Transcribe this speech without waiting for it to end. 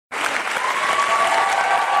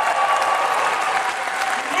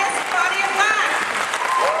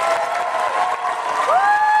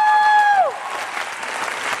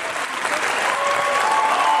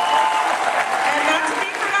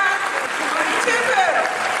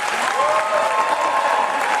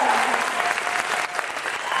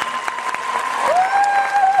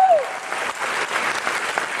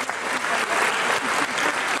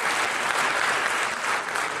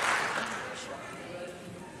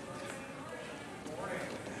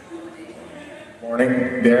Morning,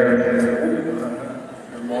 Darren.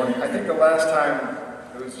 Good morning. I think the last time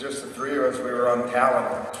it was just the three of us, we were on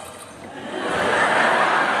Talon.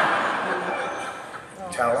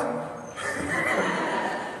 Talon?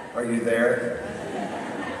 Are you there?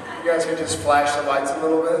 You guys could just flash the lights a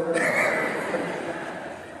little bit.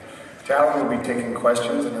 Talon will be taking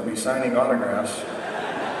questions and he'll be signing autographs.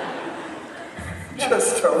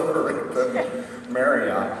 Just over at the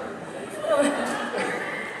Marriott.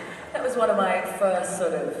 That was one of my first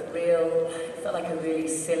sort of it felt like a really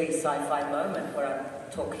silly sci-fi moment where I'm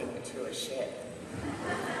talking to a ship.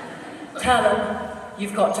 Talon,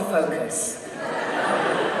 you've got to focus.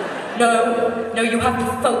 No, you have to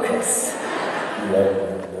focus.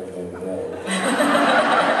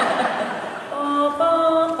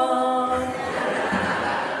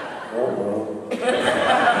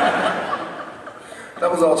 That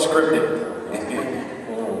was all scripted.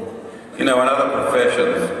 You know, in other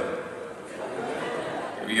professions,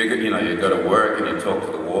 you go to work and you talk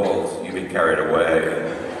to the walls, you get carried away.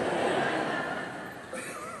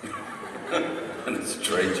 And it's a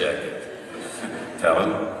straight jacket. Talon?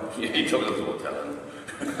 You talk to the wall, Talon.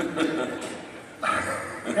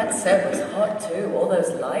 That set was hot too, all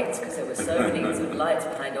those lights, because there were so many sort of lights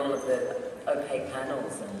behind all of the opaque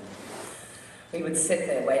panels. And we would sit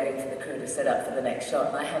there waiting for the crew to set up for the next shot,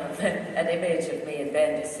 and I have an image of me and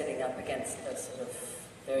Ben just sitting up against the sort of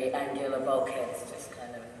very angular bulkheads, just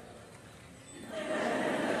kind of...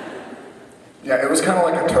 Yeah, it was kind of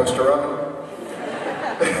like a toaster oven.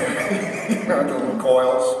 You know, the little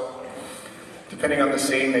coils. Depending on the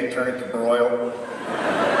scene, they turn it to broil.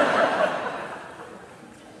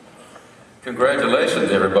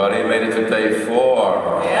 Congratulations, everybody. Made it to day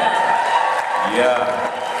 4. Yeah.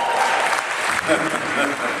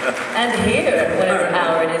 And here, at whatever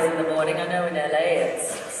hour it is in the morning, I know in LA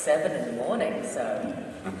it's 7 in the morning, so...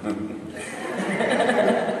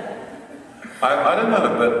 I don't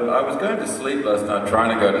know, but I was going to sleep last night,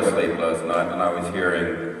 trying to go to sleep last night, and I was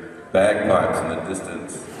hearing bagpipes in the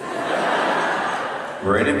distance.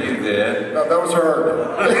 Were any of you there? No, that was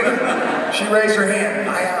her. She raised her hand.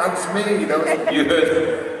 That was me. That was... You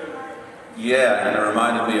heard? Yeah, and it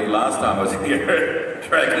reminded me of last time I was here,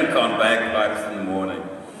 Dragon Con bagpipes in the morning.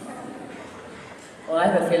 Well, I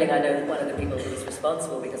have a feeling I know one of the people who was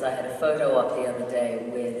responsible because I had a photo up the other day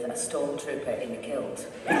with a stormtrooper in a kilt.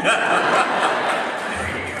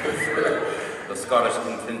 The Scottish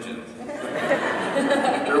contingent.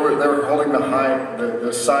 They were holding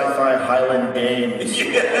the sci-fi Highland Games.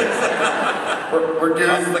 Yes. We're doing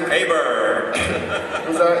That's the caber.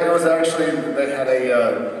 It was actually they had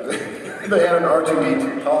an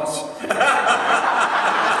R2-D2 toss.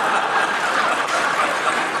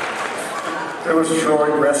 There was Troy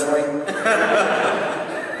wrestling.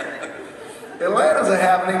 Atlanta's a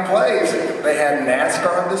happening place. They had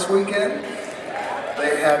NASCAR this weekend.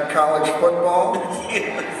 They had college football.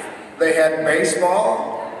 They had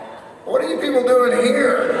baseball. What are you people doing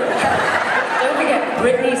here? Don't forget,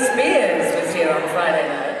 Britney Spears was here on Friday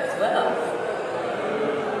night as well.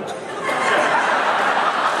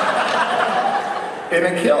 In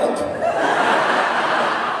a kilt.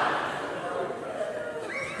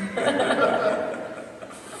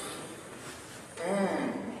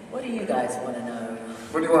 What do you guys want to know?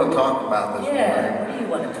 What do you want to talk about this morning? Yeah, what do you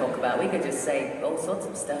want to talk about? We could just say all sorts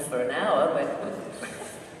of stuff for an hour, but...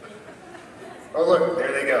 Oh look,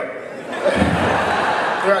 there they go.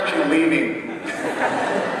 They're actually leaving.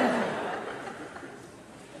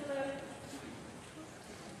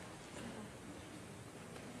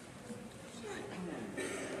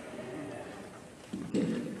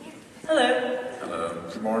 Hello. Hello.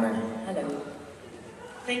 Good morning. Hello.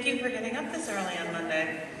 Thank you for getting up this early on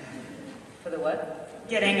Monday. For the what?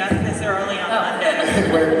 Getting up this early on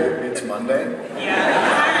Monday. Wait, it's Monday? Yeah,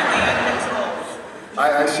 apparently I've been told.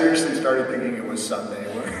 I seriously started thinking it was Sunday.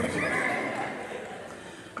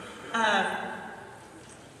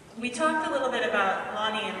 We talked a little bit about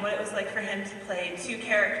Lani and what it was like for him to play 2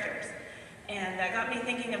 characters. And that got me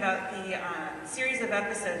thinking about the series of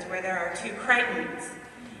episodes where there are 2 Crichtons.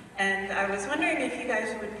 And I was wondering if you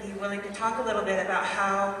guys would be willing to talk a little bit about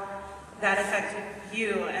how that affected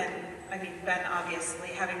you, and I mean Ben obviously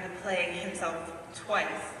having to play himself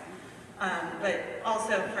twice, but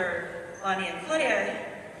also for Lani and Claudia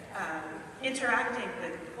interacting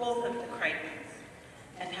with both of the Crichtons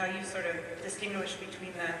and how you sort of distinguish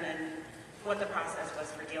between them and what the process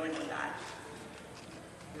was for dealing with that.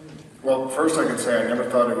 Well, first I can say I never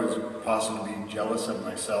thought it was possible to be jealous of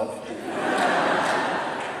myself.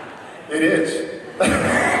 It is.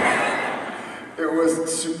 It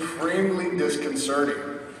was supremely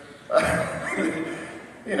disconcerting.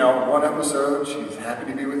 you know, one episode she's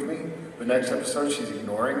happy to be with me, the next episode she's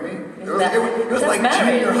ignoring me. It was like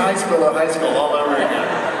marriage. Junior high school or high school all over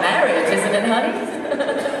again. Marriage, isn't it, honey?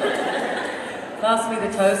 Pass me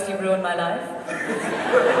the toast, you ruined my life.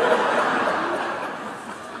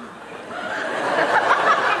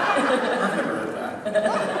 I've never heard that.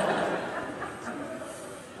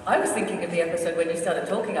 I was thinking of the episode when you started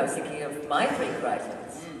talking, I was thinking of my 3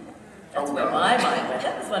 Crichtons. That's where my mind went.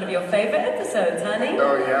 That was one of your favorite episodes, honey.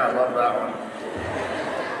 Oh yeah, I love that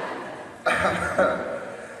one.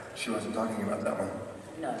 She wasn't talking about that one.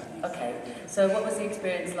 No, okay. So what was the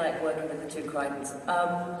experience like working with the 2 Crichtons?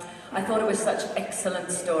 I thought it was such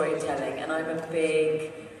excellent storytelling, and I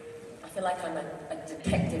feel like I'm a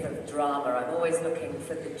detective of drama. I'm always looking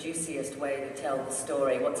for the juiciest way to tell the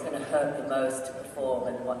story, what's going to hurt the most to perform,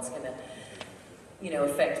 and what's going to, you know,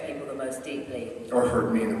 affect people the most deeply. Or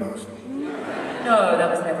hurt me the most. No, that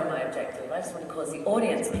was never my objective. I just want to cause the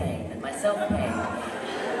audience pain and myself pain.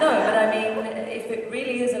 No, but I mean, if it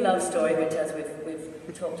really is a love story, which as we've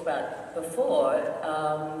talked about before,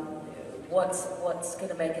 what's going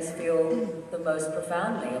to make us feel the most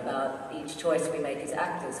profoundly about each choice we make as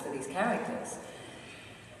actors for these characters?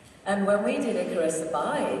 And when we did Icarus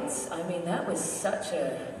Abides, I mean, that was such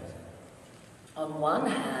a, on one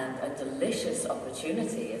hand, a delicious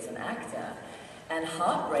opportunity as an actor, and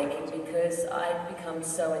heartbreaking because I'd become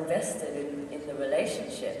so invested in the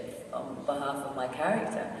relationship on behalf of my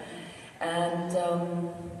character. And,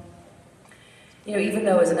 you know, even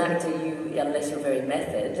though as an actor, unless you're very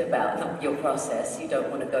method about your process, you don't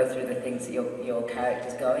want to go through the things that your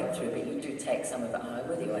character's going through, but you do take some of it home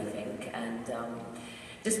with you, I think. And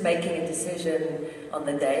just making a decision on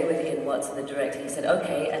the day with Ian Watson, the director, he said,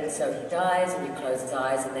 okay, and so he dies, and you close his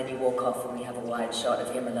eyes, and then you walk off, and we have a wide shot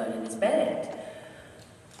of him alone in his bed.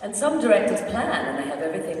 And some directors plan, and they have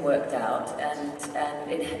everything worked out, and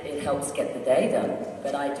it helps get the day done.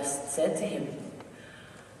 But I just said to him,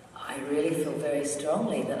 I really feel very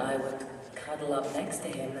strongly that I would cuddle up next to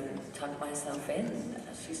him and tuck myself in.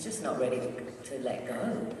 She's just not ready to let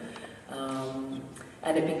go.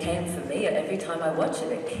 And it became, for me, every time I watch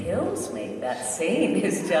it, it kills me. That scene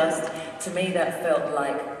is just, to me, that felt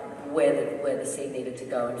like where the scene needed to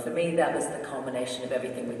go. And for me, that was the culmination of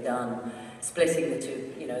everything we'd done, splitting the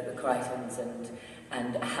 2, you know, the Crichtons,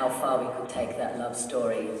 and how far we could take that love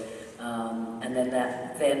story. And then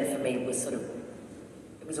for me, was sort of,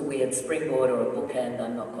 it was a weird springboard or a bookend,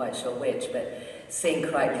 I'm not quite sure which, but seeing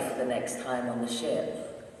Crichton for the next time on the ship,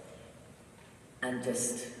 and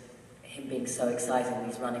just him being so excited,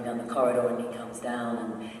 he's running down the corridor and he comes down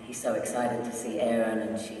and he's so excited to see Aeryn,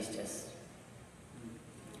 and she's just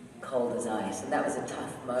cold as ice. And that was a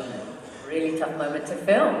tough moment, really tough moment to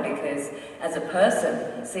film, because as a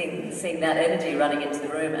person, seeing that energy running into the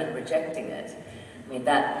room and rejecting it, I mean,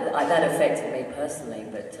 that affected me personally,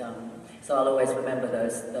 but so I'll always remember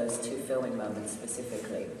those 2 filming moments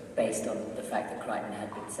specifically, based on the fact that Crichton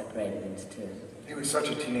had been separated into 2. He was such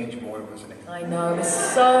a teenage boy, wasn't he? I know, it was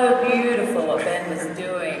so beautiful what Ben was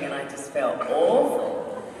doing, and I just felt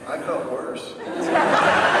awful. I felt worse.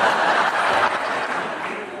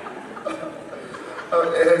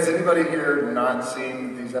 Has anybody here not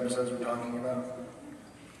seen these episodes we're talking about?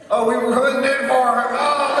 Oh, we ruined it for her!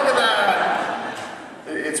 Oh, look at that!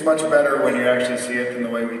 It's much better when you actually see it than the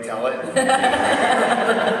way we tell it.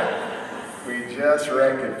 We just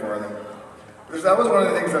wrecked it for them. Because that was one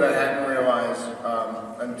of the things that I hadn't realized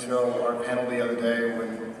until our panel the other day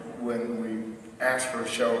when we asked for a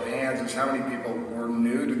show of hands, is how many people were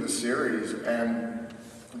new to the series. And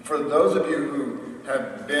for those of you who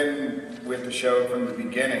have been with the show from the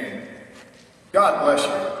beginning, God bless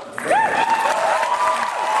you.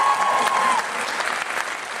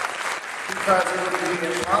 Because it would be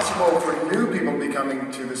impossible for new people to be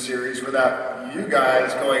coming to the series without you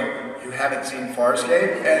guys going, you haven't seen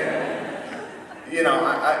FarScape? And you know,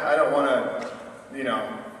 I don't want to, you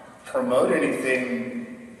know, promote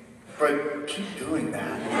anything, but keep doing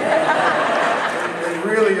that. It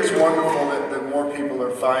really is wonderful that more people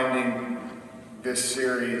are finding this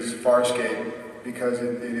series, FarScape, because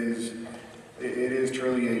it is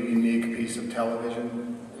truly a unique piece of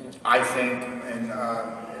television, I think, and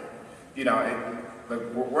you know,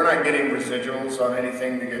 we're not getting residuals on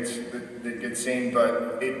anything that gets seen,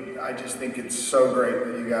 but I just think it's so great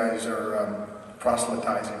that you guys are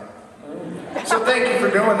proselytizing. So thank you for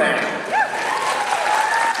doing that.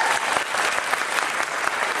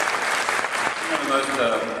 The most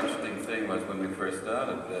interesting thing was when we first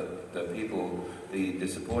started that the people, the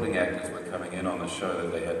supporting actors were coming in on the show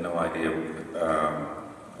that they had no idea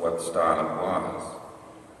what startup was.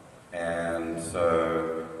 And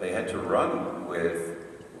so they had to run with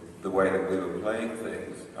the way that we were playing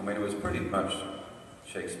things. I mean, it was pretty much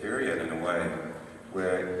Shakespearean in a way,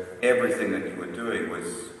 where everything that you were doing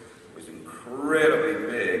was incredibly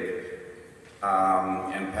big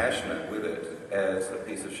and passionate with it, as a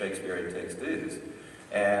piece of Shakespearean text is.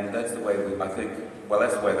 And that's the way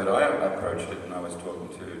that's the way that I approached it when I was talking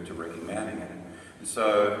to Ricky Manning. And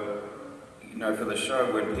so, you know, for the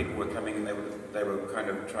show, when people were coming in, they were kind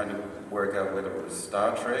of trying to work out whether it was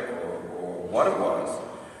Star Trek or what it was,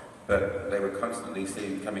 but they were constantly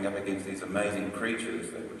coming up against these amazing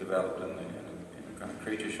creatures that were developed in a kind of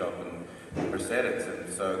creature shop and prosthetics,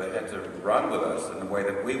 and so they had to run with us in the way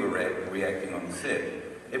that we were reacting on the set.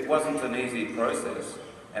 It wasn't an easy process,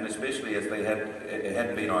 and especially as it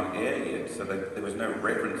hadn't been on air yet, so there was no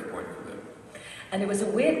reference point for them. And it was a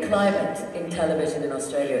weird climate in television in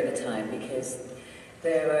Australia at the time, because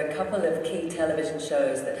there were a couple of key television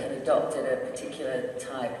shows that had adopted a particular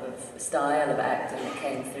type of style of acting that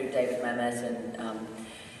came through David Mamet and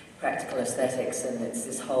practical aesthetics, and it's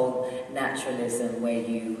this whole naturalism where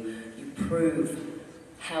you prove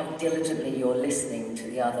how diligently you're listening to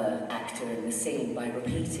the other actor in the scene by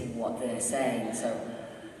repeating what they're saying. So,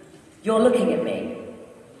 you're looking at me.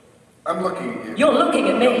 I'm looking at you. You're looking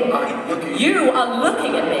at me. I'm looking at you. You are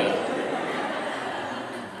looking at me.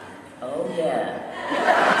 Oh, yeah.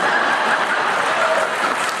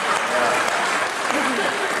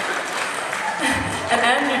 And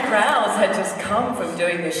Andrew Krause had just come from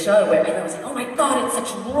doing this show where everyone was like, oh my God, it's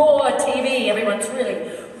such raw TV. Everyone's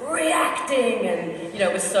really reacting, and you know,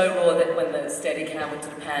 it was so raw that when the Steadicam would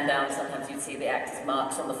sort of pan down, sometimes you'd see the actors'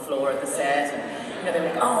 marks on the floor of the set, and you know,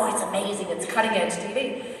 they're like, oh, it's amazing, it's cutting-edge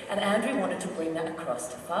TV. And Andrew wanted to bring that across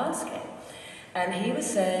to FarScape. And he was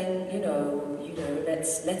saying, you know,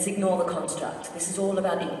 let's ignore the construct. This is all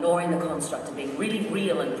about ignoring the construct and being really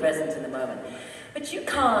real and present in the moment. But you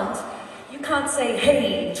can't say,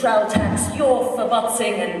 hey, Trowtax, you're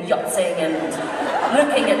forbotzing and yotzing and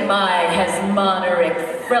looking at my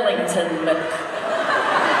Hesmaneric Frillington McTrots.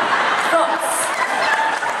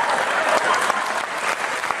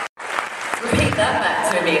 Repeat that back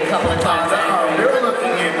to me a couple of times. Oh, you're looking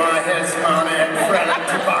at my Hesmaneric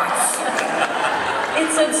Frillington box.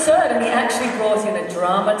 It's absurd, and he actually brought in a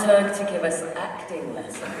dramaturg to give us acting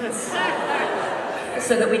lessons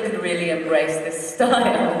so that we could really embrace this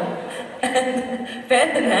style. And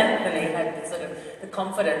Ben and Anthony had the sort of the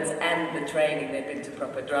confidence and the training. They'd been to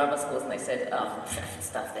proper drama schools, and they said, oh,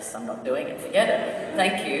 stuff this, I'm not doing it, forget it.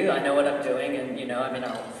 Thank you, I know what I'm doing, and you know, I mean,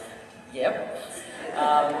 yep.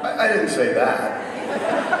 I didn't say that.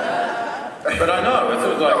 But I know, it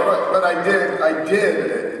was like... No, but I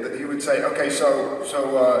did. He would say, okay, so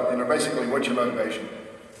you know, basically, what's your motivation?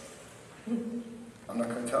 I'm not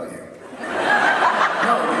going to tell you.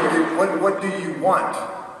 No, what do you want?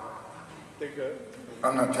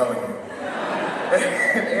 I'm not telling you.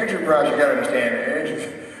 Andrew Browder, you gotta understand,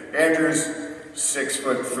 Andrew's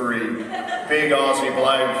 6'3", big Aussie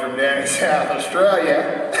bloke from down in South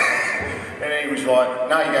Australia. And he was like,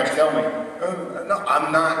 now you gotta tell me. No,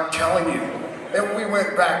 I'm not telling you. And we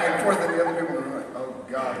went back and forth, and the other people were like, oh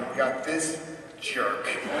God, we got this jerk.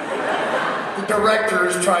 The director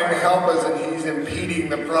is trying to help us, and he's impeding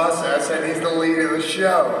the process, and he's the lead of the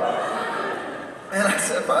show. And I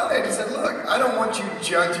said, finally, I just said, look, I don't want you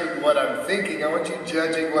judging what I'm thinking. I want you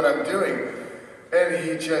judging what I'm doing. And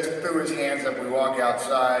he just threw his hands up. We walk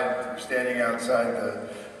outside. We're standing outside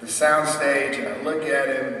the sound stage, and I look at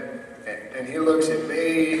him, and he looks at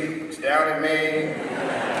me, looks down at me,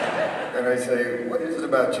 and I say, what is it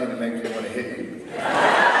about you that makes me want to hit you?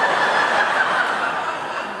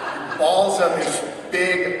 He balls up his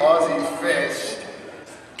big Aussie fist.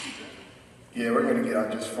 Yeah, we're going to get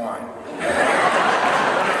on just fine.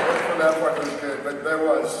 That part was good, but there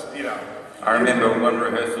was, you know. I remember one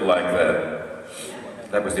rehearsal like that.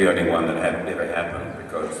 That was the only one that had ever happened,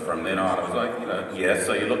 because from then on I was like, you know, yeah,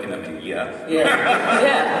 so you're looking at me, yeah. Yeah,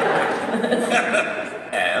 yeah.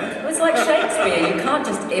 And? It was like Shakespeare, you can't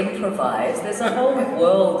just improvise. There's a whole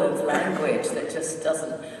world of language that just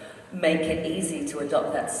doesn't make it easy to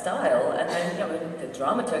adopt that style. And then, you know, the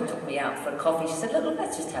dramaturg took me out for a coffee. She said, look,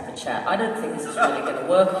 let's just have a chat. I don't think this is really going to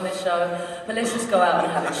work on this show, but let's just go out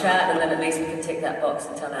and have a chat, and then at least we can tick that box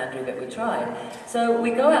and tell Andrew that we tried. So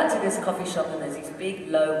we go out to this coffee shop, and there's these big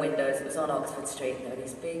low windows. It was on Oxford Street, and there were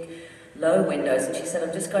these big low windows, and she said,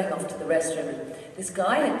 I'm just going off to the restroom. And this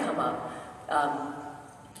guy had come up, a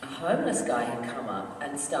homeless guy had come up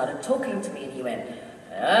and started talking to me, and he went,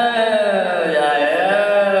 I'm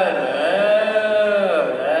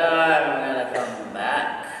gonna come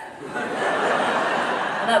back.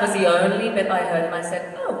 And that was the only bit I heard, and I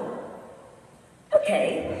said, oh,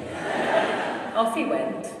 okay. Off he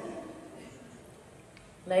went.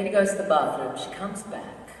 Lady goes to the bathroom, she comes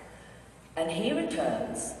back, and he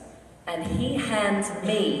returns, and he hands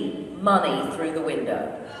me money through the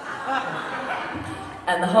window.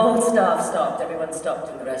 And the whole staff stopped, everyone stopped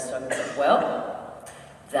in the restaurant and said, well,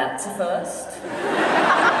 that's a first.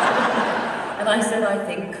 And I said, I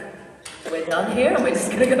think we're done here, and we're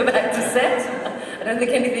just going to go back to set. I don't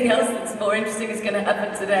think anything else that's more interesting is going to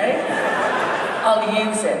happen today. I'll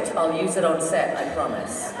use it on set, I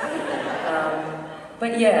promise.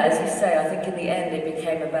 But yeah, as you say, I think in the end it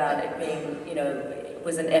became about it being, you know, it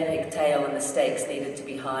was an epic tale and the stakes needed to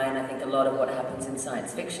be high, and I think a lot of what happens in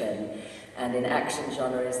science fiction and in action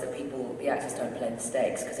genre is that the actors don't play the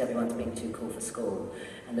stakes because everyone's being too cool for school.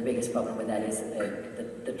 And the biggest problem with that is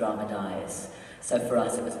that the drama dies. So for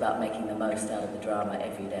us it was about making the most out of the drama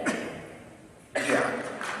every day. Yeah.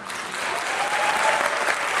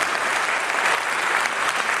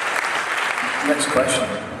 Next question.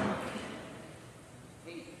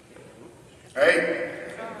 Hey.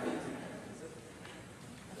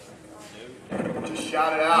 Just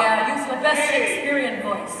shout it out. Yeah, use your best Shakespearean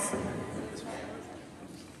voice.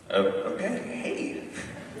 Okay, hey.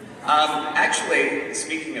 Actually,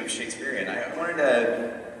 speaking of Shakespearean, I wanted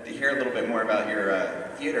to hear a little bit more about your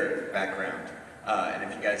theater background. And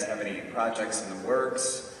if you guys have any projects in the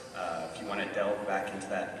works, if you want to delve back into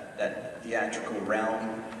that theatrical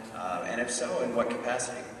realm, and if so, in what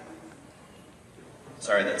capacity?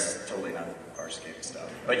 Sorry, that's totally not FarScape stuff,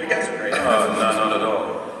 but you guys are great. No, not at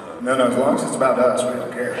all. No, as long as it's about us, we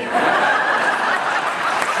don't care.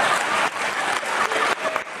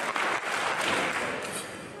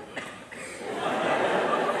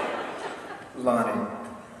 Lani.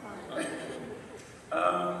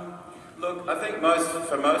 Look, I think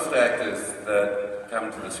for most actors that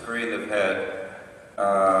come to the screen have had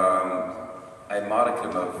a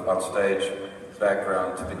modicum of stage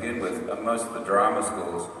background to begin with. Most of the drama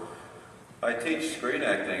schools. I teach screen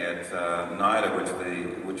acting at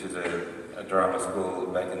NIDA, which is a drama school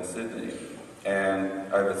back in Sydney,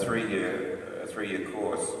 and over a three-year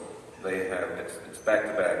course, they have it's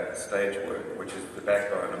back-to-back stage work, which is the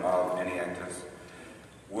backbone of any actor's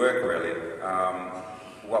work, really.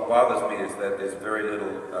 What bothers me is that there's very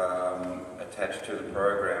little attached to the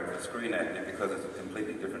program for screen acting because it's a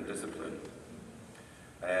completely different discipline.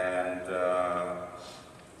 And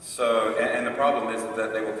and the problem is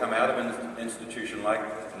that they will come out of an institution like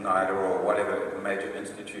NIDA or whatever major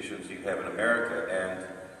institutions you have in America, and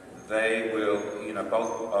they will, you know,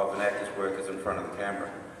 bulk of an actor's work is in front of the camera.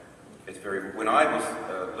 It's when I was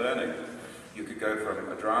learning, you could go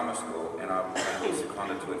from a drama school and I was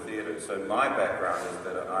seconded to a theatre. So my background is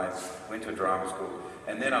that I went to a drama school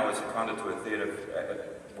and then I was seconded to a theatre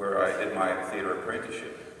where I did my theatre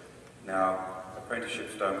apprenticeship. Now,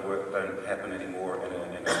 apprenticeships don't happen anymore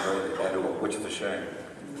in Australia at all, which is a shame.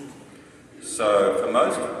 So for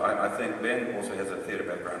most, I think Ben also has a theatre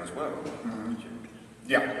background as well. Mm-hmm.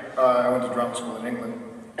 Yeah, I went to drama school in England,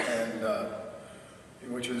 and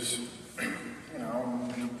which is, you know,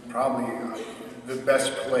 probably the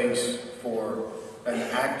best place for an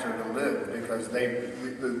actor to live, because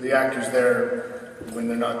the actors there, when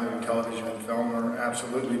they're not doing television and film, are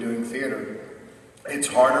absolutely doing theater. It's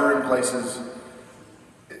harder in places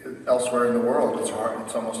elsewhere in the world. It's hard.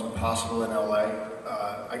 It's almost impossible in LA.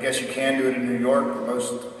 I guess you can do it in New York, but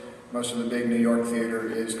most of the big New York theater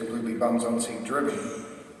is completely bums on seat driven,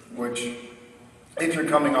 which, if you're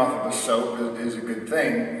coming off of a soap, is a good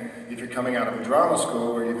thing. If you're coming out of a drama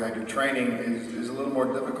school where you've had your training, is a little more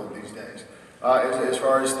difficult these days. As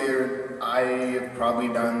far as theater, I have probably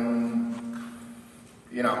done,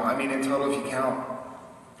 you know, I mean, in total, if you count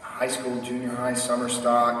high school, junior high, summer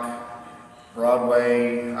stock,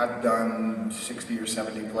 Broadway, I've done 60 or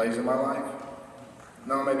 70 plays in my life.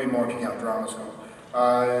 No, maybe more if you count drama school.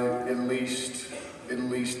 At least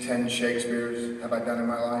 10 Shakespeares have I done in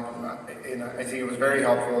my life. And I think it was very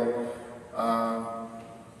helpful on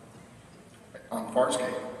FarScape.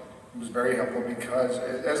 It was very helpful because,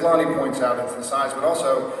 as Lani points out, it's the size, but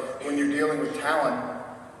also when you're dealing with talent,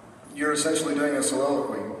 you're essentially doing a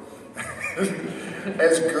soliloquy.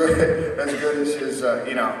 as good as his,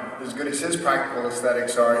 you know, as good as his practical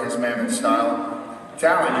aesthetics are, his mammoth style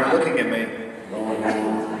talent. You're looking at me.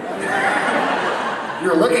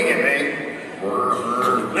 You're looking at me.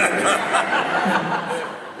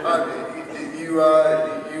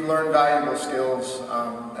 You learn valuable skills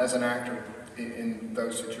as an actor in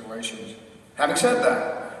those situations. Having said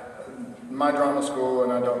that, my drama school,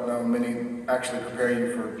 and I don't know many, actually prepare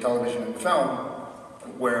you for television and film,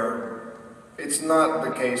 where it's not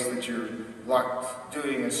the case that you're locked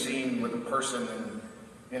doing a scene with a person and,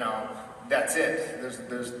 you know, that's it.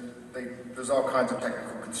 there's all kinds of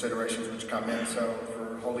technical considerations which come in, so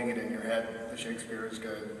for holding it in your head, the Shakespeare is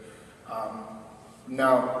good.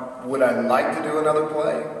 Now, would I like to do another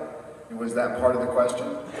play? Was that part of the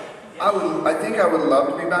question? I think I would love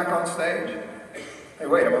to be back on stage. Hey,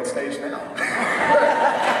 wait, I'm on stage now.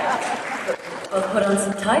 Well, put on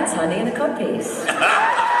some tights, honey, and a codpiece.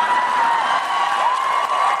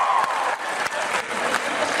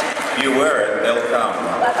 You wear it, they'll come.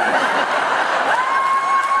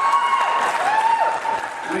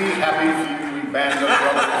 We happy few, we band of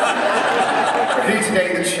brothers. For he today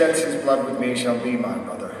that sheds his blood with me shall be my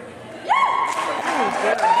brother.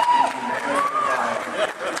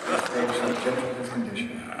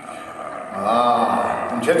 Ah,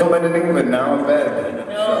 and gentlemen in England now in bed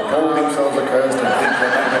shall hold themselves accursed and think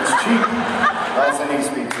their evidence cheap, whilst any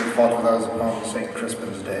speaks that fought with us upon St.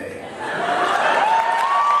 Crispin's Day.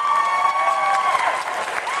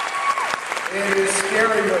 It is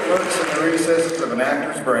scary what lurks in the recesses of an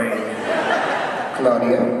actor's brain.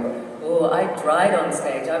 Claudia? Oh, I dried on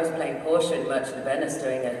stage. I was playing Portia in Merchant of Venice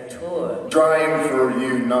doing a tour. Drying for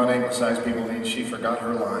you non-anglicized people means she forgot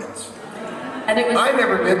her lines. And it was... I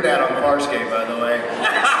never did that on FarScape, by the way.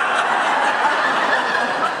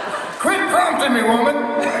 Quit prompting me, woman!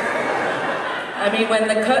 I mean, when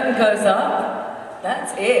the curtain goes up,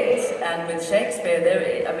 that's it. And with Shakespeare,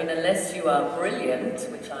 unless you are brilliant,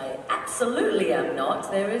 which I absolutely am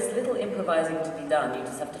not, there is little improvising to be done. You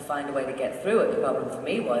just have to find a way to get through it. The problem for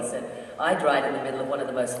me was that I dried in the middle of one of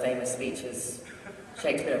the most famous speeches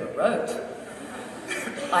Shakespeare ever wrote.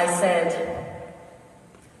 I said,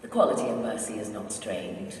 "The quality of mercy is not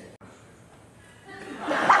strained."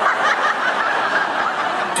 To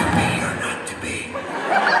be or not to be?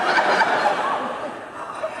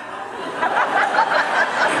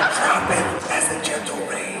 Drop it as a gentle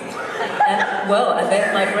rain. And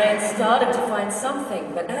then my brain started to find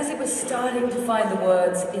something, but as it was starting to find the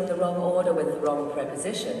words in the wrong order with the wrong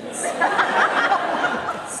prepositions,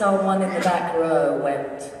 someone in the back row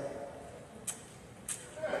went,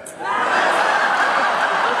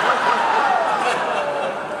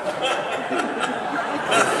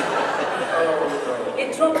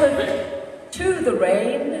 "It droppeth to the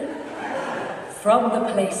rain from the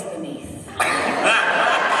place beneath."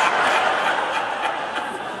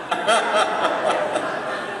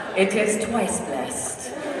 It is twice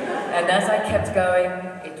blessed. And as I kept going,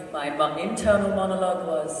 my internal monologue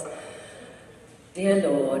was, "Dear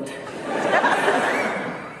Lord,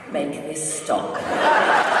 make this stop."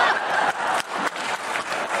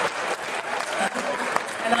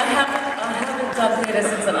 And I haven't done theatre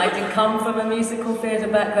since then. I did come from a musical theatre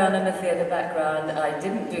background and a theatre background. I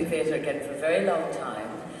didn't do theatre again for a very long time.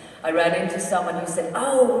 I ran into someone who said,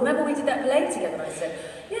 "Oh, remember we did that play together?" And I said,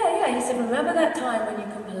 yeah. He said, "Remember that time when you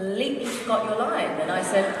completely forgot your line?" And I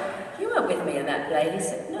said, "You weren't with me in that play." He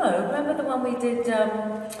said, "No, remember the one we did,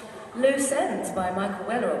 Loose Ends by Michael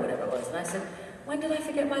Weller or whatever it was?" And I said, "When did I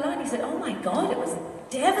forget my line?" He said, "Oh my God, it was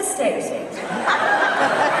devastating."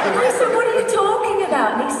 And I said, "What are you talking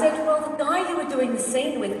about?" And he said, "Well, the guy you were doing the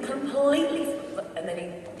scene with completely..." And then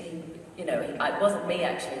it wasn't me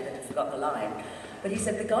actually that had forgot the line. But he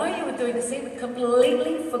said, "The guy you were doing the scene with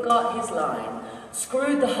completely forgot his line,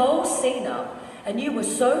 screwed the whole scene up, and you were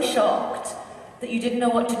so shocked that you didn't know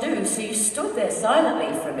what to do, so you stood there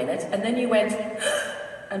silently for a minute, and then you went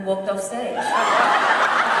and walked off stage."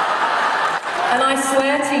 And I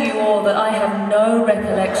swear to you all that I have no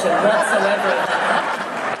recollection whatsoever of that.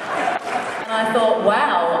 And I thought,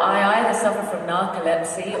 wow, I either suffer from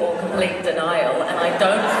narcolepsy or complete denial, and I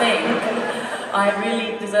don't think I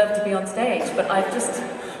really deserve to be on stage. But I've just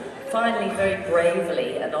finally, very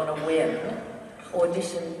bravely and on a whim,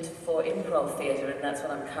 auditioned for improv theatre, and that's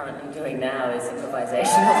what I'm currently doing now, is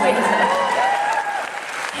improvisational theatre.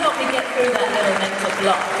 Help me get through that little mental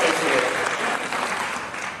block issue.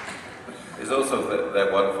 There's also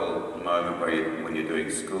that wonderful moment when you're doing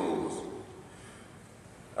schools,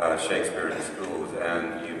 Shakespeare in schools,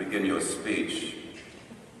 and you begin your speech,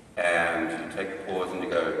 and you take a pause and you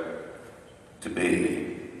go, "To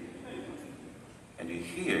be," and you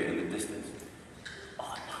hear in the distance,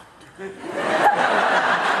 "Or not to be."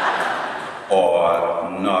 Or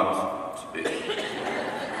not to be.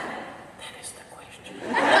 That is the question.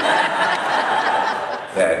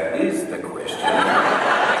 That is the question.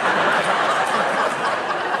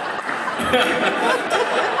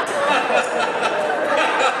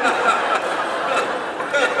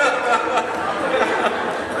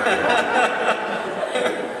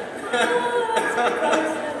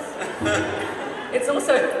 It's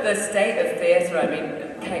also the state of theatre. I mean,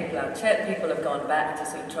 Kate Blunt Chet people have gone back to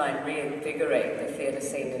sort of try and reinvigorate the theatre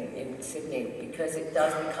scene in Sydney, because it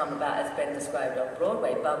does become about, as Ben described on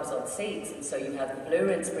Broadway, bums on seats. And so you have the Blue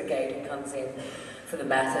Rinse Brigade who comes in for the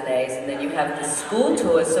matinees, and then you have the school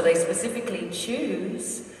tours, so they specifically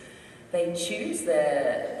choose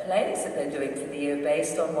their plays that they're doing for the year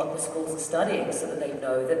based on what the schools are studying, so that they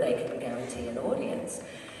know that they can guarantee an audience.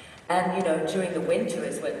 And, you know, during the winter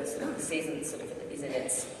is when the season sort of is in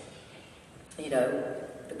its, you know,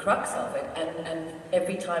 the crux of it. And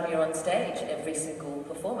every time you're on stage, every single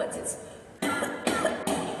performance, it's... and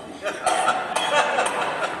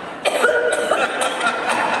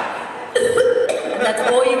that's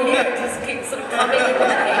all you hear, it just keeps sort of coming in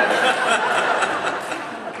the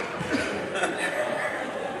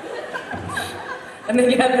And then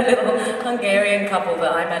you have the little Hungarian couple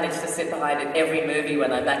that I manage to sit behind in every movie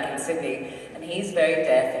when I'm back in Sydney, and he's very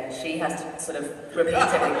deaf, and she has to sort of repeat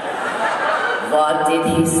everything. What did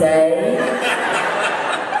he say?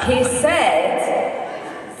 He said,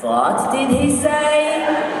 what did he say?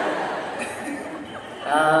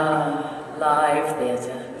 Live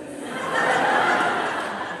theatre.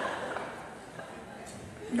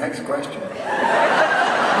 Next question.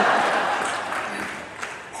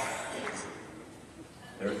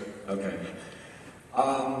 Okay.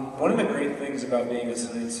 One of the great things about being a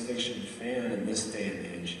science fiction fan in this day and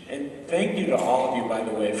age, and thank you to all of you, by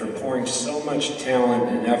the way, for pouring so much talent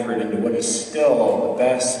and effort into what is still the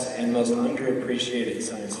best and most underappreciated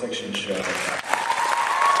science fiction show.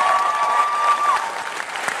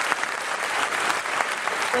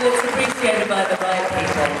 Well, it's appreciated by the right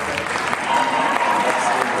people.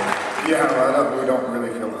 Yeah, well, we don't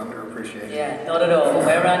really feel underappreciated. Yeah, not at all.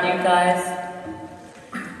 Where are you guys?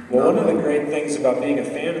 Well, one of the great things about being a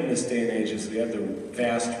fan in this day and age is we have the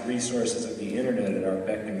vast resources of the internet at our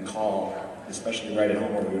beck and call, especially right at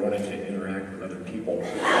home where we don't have to interact with other people.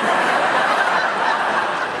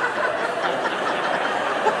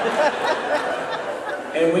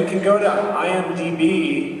 And we can go to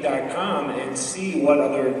imdb.com and see what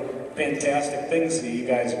other fantastic things that you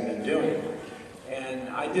guys have been doing. And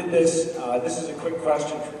I did this, this is a quick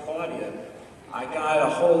question for Claudia. I got a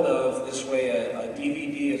hold of, this way, a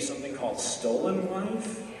DVD of something called Stolen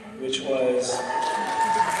Life, which was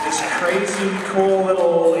this crazy, cool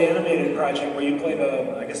little animated project where you played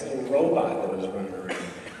a, I guess, a little robot that was running around.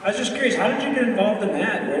 I was just curious, how did you get involved in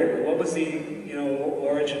that? What was the, you know,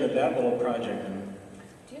 origin of that little project?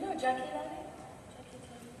 Do you know Jackie, Lani?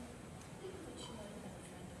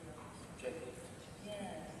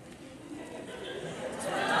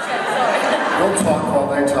 We'll talk while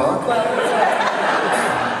they talk.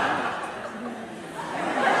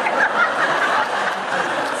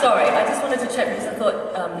 Sorry, I just wanted to check because I thought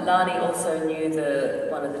Lani also knew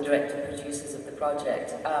one of the director producers of the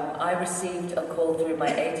project. I received a call through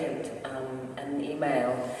my agent, an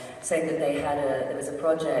email, saying that there was a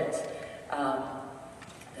project that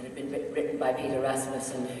had been written by Peter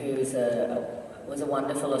Rasmussen, who was a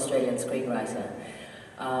wonderful Australian screenwriter,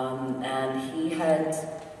 and he had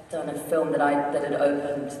done a film that had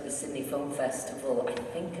opened the Sydney Film Festival, I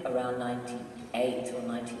think around 98 or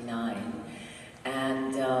 99.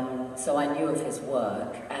 And so I knew of his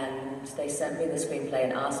work, and they sent me the screenplay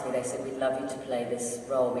and asked me, they said, we'd love you to play this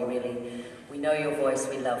role. We know your voice,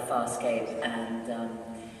 we love FarScape, and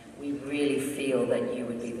we really feel that you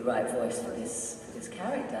would be the right voice for this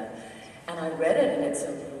character. And I read it, and it's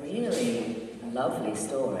a really lovely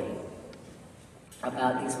story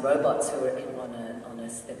about these robots who are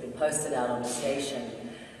they've been posted out on a station,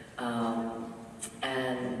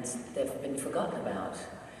 and they've been forgotten about.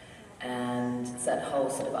 And it's that whole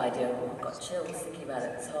sort of idea, I've got chills thinking about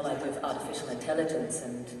it, this whole idea of artificial intelligence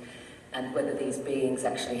and whether these beings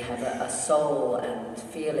actually have a soul and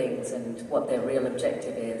feelings and what their real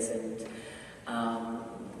objective is. And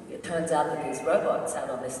it turns out that these robots out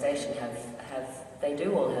on this station they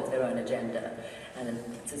do all have their own agenda. And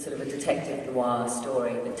it's a sort of a detective noir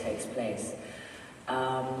story that takes place.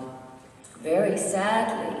 Very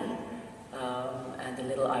sadly, and a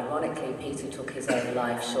little ironically, Peter took his own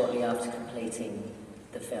life shortly after completing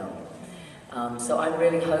the film. So I'm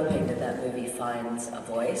really hoping that movie finds a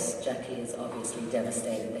voice. Jackie is obviously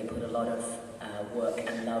devastated. They put a lot of work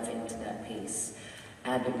and love into that piece,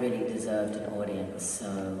 and it really deserved an audience.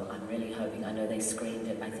 So I'm really hoping, I know they screened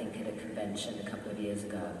it, I think, at a convention a couple of years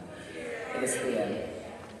ago. It was here.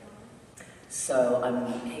 So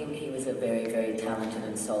he was a very, very talented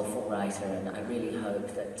and soulful writer, and I really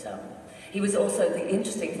hope that... he was also, the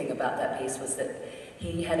interesting thing about that piece was that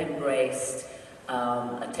he had embraced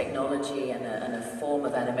a technology and a form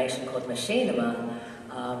of animation called machinima,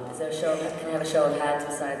 Is there a show? Can I have a show of hands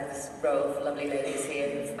besides this row of lovely ladies here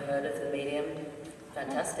who've heard of the medium?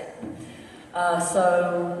 Fantastic.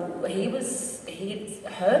 So he'd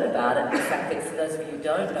heard about it. In fact, for those of you who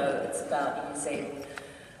don't know, it's about using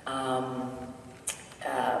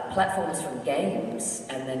platforms from games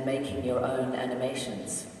and then making your own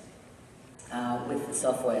animations with the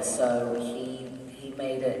software. So he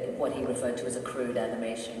made what he referred to as a crude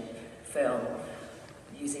animation film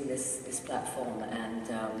using this platform, and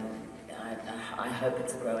I hope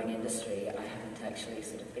it's a growing industry. I haven't actually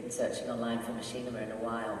sort of been searching online for machinima in a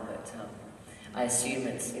while, but I assume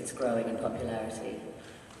it's growing in popularity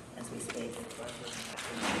as we speak.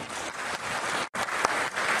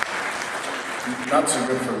 Not so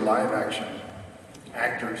good for live action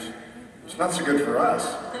actors. It's not so good for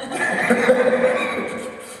us.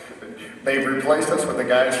 They've replaced us with the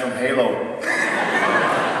guys from Halo.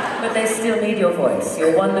 But they still need your voice,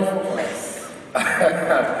 your wonderful voice.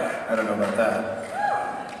 I don't know about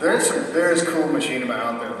that. There is cool machinima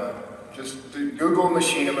out there, though. Just Google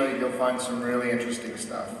machinima, you'll find some really interesting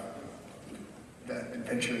stuff. The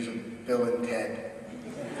Adventures of Bill and Ted.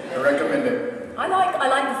 I recommend it. I like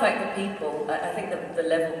the fact that people, I think that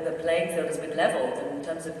the playing field has been leveled in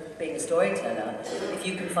terms of being a storyteller. If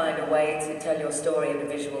you can find a way to tell your story in a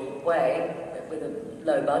visual way with a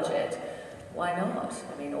low budget, why not?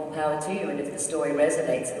 I mean, all power to you, and if the story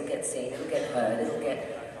resonates, it'll get seen, it'll get heard, it'll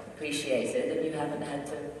get appreciated, and you haven't had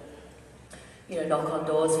to, knock on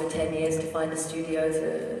doors for 10 years to find a studio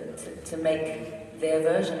to make their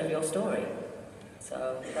version of your story.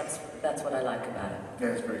 So that's what I like about it. Yeah,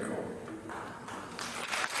 it's very cool.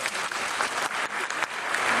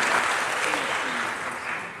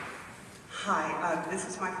 Hi, this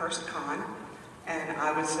is my first con, and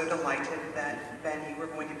I was so delighted that, Ben, you were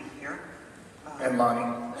going to be here. And Lani.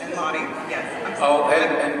 And Lani, yes. Oh,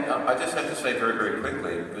 and I just have to say very, very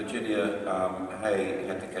quickly, Virginia Hay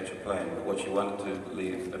had to catch a plane, but what she wanted to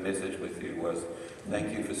leave a message with you was,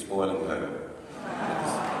 thank you for spoiling her.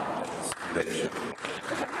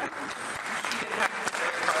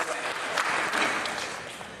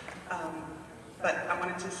 But I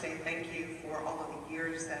wanted to say thank you for all of the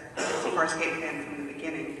years that I was a FarScape fan from the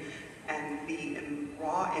beginning, and the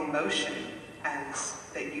raw emotion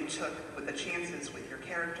that you took with the chances with your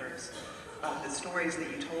characters, the stories that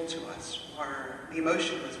you told to us, the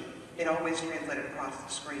emotion it always translated across the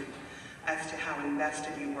screen as to how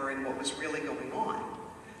invested you were in what was really going on.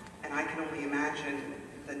 And I can only imagine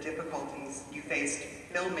the difficulties you faced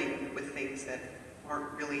filming with things that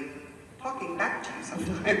aren't really talking back to you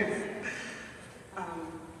sometimes.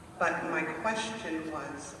 But my question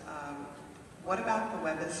was, what about the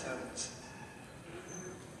webisodes?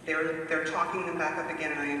 They're talking them back up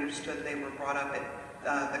again, and I understood they were brought up at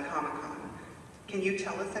the Comic-Con. Can you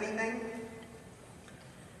tell us anything?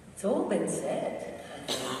 It's all been said,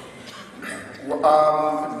 I think.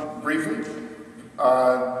 Briefly,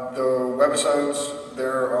 the webisodes,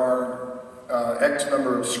 there are X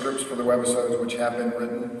number of scripts for the webisodes which have been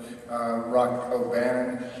written. Rock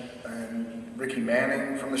O'Bannon and Ricky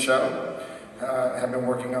Manning from the show have been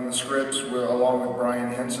working on the scripts along with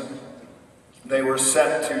Brian Henson. They were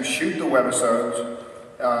set to shoot the webisodes,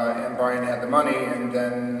 and Brian had the money, and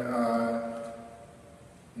then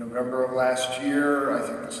November of last year, I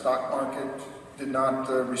think the stock market did not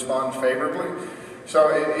respond favorably.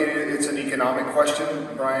 So it's an economic question.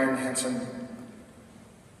 Brian Henson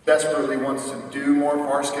desperately wants to do more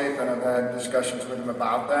FarScape, and I've had discussions with him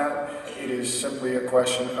about that. It is simply a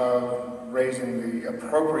question of raising the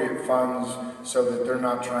appropriate funds so that they're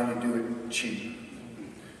not trying to do it cheap.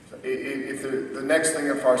 If the next thing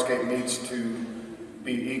of FarScape needs to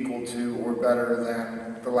be equal to or better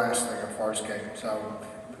than the last thing of FarScape. So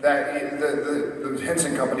that the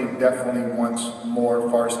Henson Company definitely wants more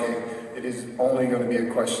FarScape. It is only going to be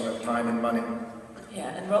a question of time and money.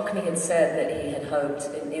 Yeah, and Rockney had said that he had hoped,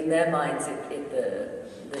 in their minds,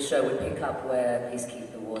 the show would pick up where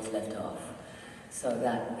Peacekeeper Wars left off. So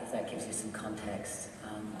if that gives you some context.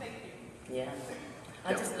 Yeah.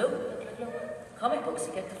 I just look. Comic books,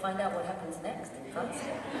 you get to find out what happens next in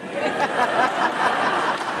FarScape.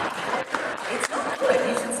 It's not good.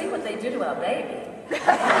 You should see what they do to our baby. It's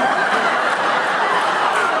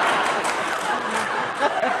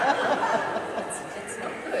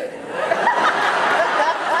not good.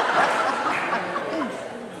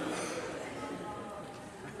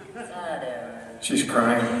 Sad, Aeryn. She's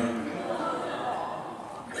crying.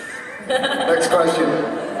 Next question.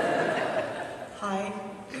 Hi,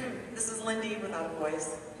 this is Lindy without a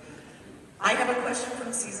voice. I have a question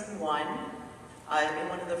from season 1. In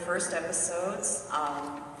one of the first episodes,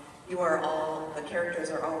 the characters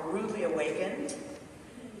are all rudely awakened,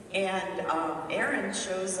 and Aeryn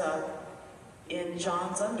shows up in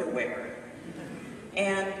John's underwear.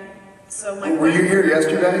 And so my Were you here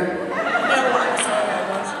yesterday? No, I'm sorry, I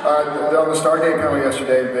wasn't. On the StarGate panel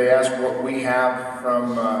yesterday, they asked what we have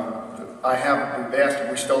from, they asked if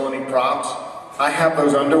we stole any props. I have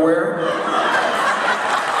those underwear.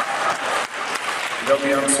 They'll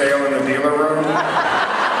be on sale in the dealer room.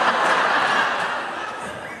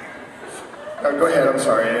 Go ahead, I'm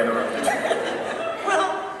sorry, I interrupted you. Well,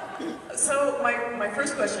 so my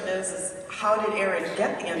first question is how did Aeryn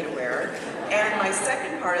get the underwear? And my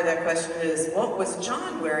second part of that question is, what was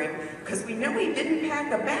John wearing? Because we know he didn't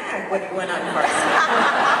pack a bag when he went on FarScape.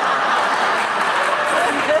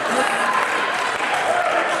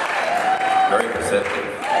 Very perceptive.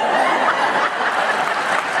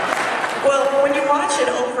 Well, when you watch it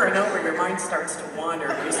over and over, your mind starts to wander.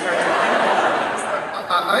 You start to think about things.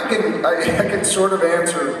 I can sort of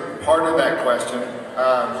answer part of that question,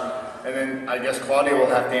 and then I guess Claudia will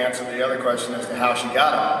have to answer the other question as to how she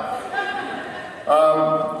got them.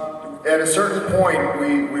 At a certain point,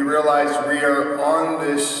 we realized we are on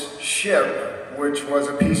this ship, which was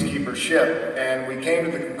a peacekeeper ship, and we came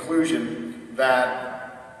to the conclusion that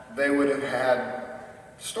they would have had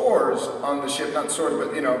stores on the ship, not sort of,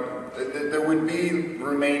 but you know, there would be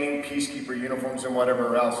remaining peacekeeper uniforms and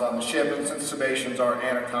whatever else on the ship, and since Sebaceans are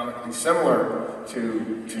anatomically similar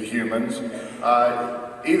to humans,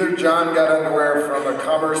 either John got underwear from a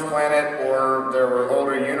commerce planet or there were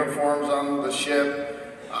older uniforms on the ship.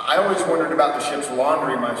 I always wondered about the ship's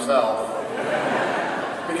laundry myself,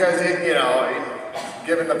 because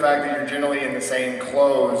given the fact that you're generally in the same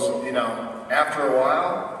clothes, after a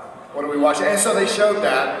while, what do we watch? And so they showed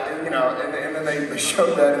that, and then they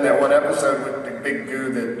showed that in that one episode with the big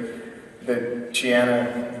goo that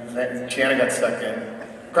Chiana got stuck in.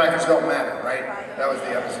 Crackers don't matter, right? That was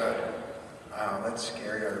the episode. Wow, that's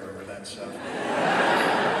scary. I remember that stuff.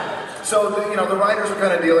 So the writers were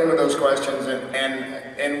kind of dealing with those questions,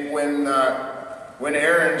 and when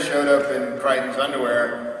Aeryn showed up in Crichton's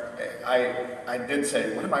underwear, I did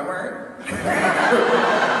say, "What am I wearing?"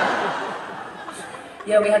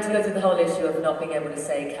 Yeah, we had to go through the whole issue of not being able to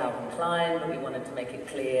say Calvin Klein, but we wanted to make it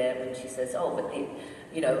clear when she says,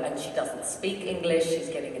 and she doesn't speak English, she's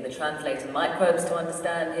getting in the translator microbes to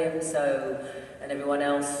understand him, and everyone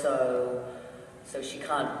else, so she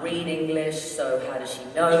can't read English, so how does she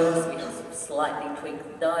know? So we have to slightly tweak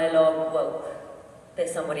the dialogue. Well, they're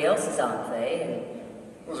somebody else's, aren't they? And,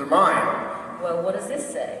 those are mine. Well, what does this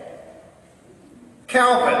say?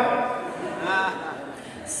 Calvin.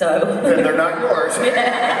 So then they're not yours.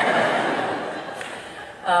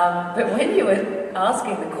 But when you were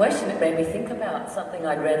asking the question, it made me think about something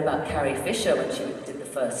I'd read about Carrie Fisher when she did the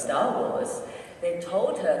first Star Wars. They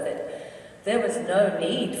told her that there was no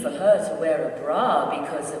need for her to wear a bra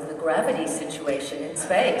because of the gravity situation in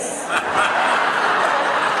space.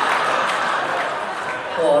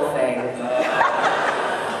 Poor thing.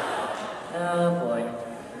 Oh boy.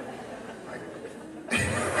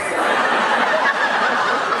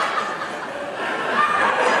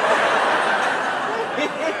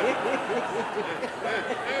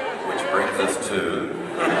 Which brings us to...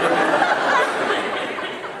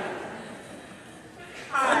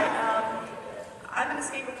 Hi, I'm an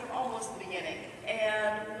escaper from almost the beginning,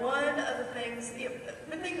 and one of the things, the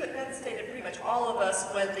thing that devastated pretty much all of us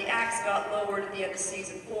when the axe got lowered at the end of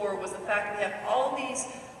season 4 was the fact that we have all these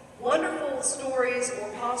wonderful stories or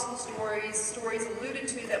possible stories alluded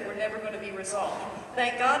to that were never going to be resolved.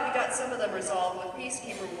 Thank God we got some of them resolved with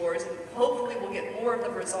Peacekeeper Wars, and hopefully we'll get more of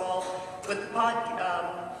them resolved with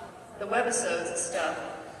the webisodes and stuff.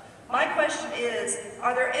 My question is,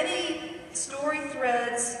 are there any story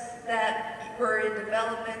threads that were in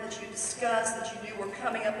development that you discussed, that you knew were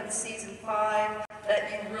coming up in season 5,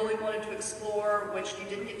 that you really wanted to explore, which you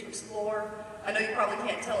didn't get to explore? I know you probably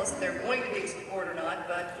can't tell us if they're going to be explored or not,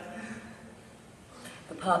 but...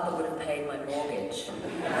 The part that would have paid my mortgage.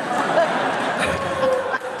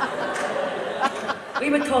 We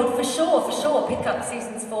were told for sure, pick up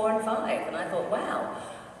seasons 4 and 5. And I thought, wow,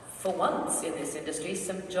 for once in this industry,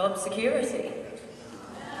 some job security.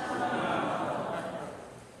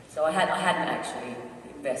 So I hadn't actually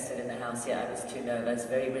invested in the house yet. I was too nervous,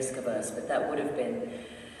 very risk averse, but that would have been,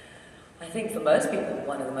 I think for most people,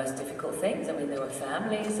 one of the most difficult things. I mean, there were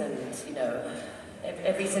families and,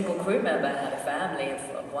 every single crew member had a family of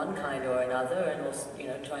one kind or another, and also,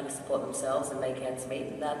 trying to support themselves and make ends meet.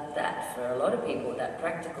 And that for a lot of people, that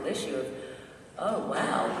practical issue of, oh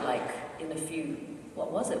wow, like in a few,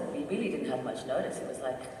 what was it? We really didn't have much notice. It was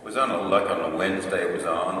like... It was on a Wednesday it was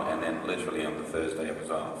on, and then literally on the Thursday it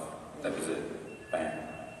was off. That was it. Bam.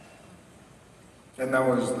 And that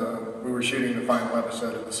was we were shooting the final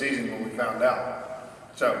episode of the season when we found out.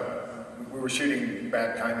 So, we were shooting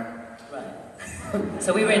bad timing. Right.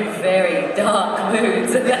 So we were in very dark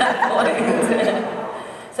moods at that point.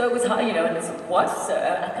 So it was hard, you know, and it's what? So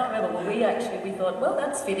I can't remember, well, we thought, well,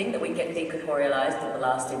 that's fitting that we get decorporealized in the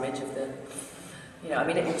last image of the, you know, I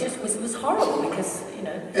mean, it just was, it was horrible because, you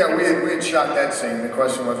know. Yeah, we had shot that scene. The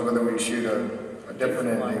question was whether we'd shoot a different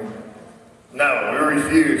ending. No, we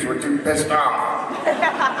refused. We're too pissed off.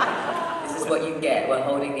 This is what you get. We're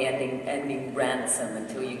holding the ending ransom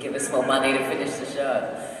until you give us more money to finish the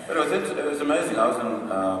show. But it was amazing. I was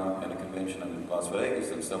in a convention in Las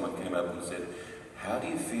Vegas and someone came up and said, "How do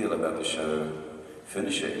you feel about the show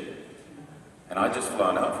finishing?" And I just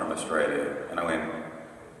flown out from Australia and I went,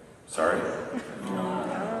 "Sorry?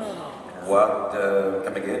 What?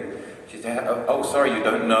 Come again?" She said, "Oh, sorry, you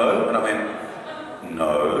don't know?" And I went,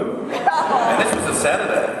 "No." And this was a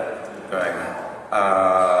Saturday. Going,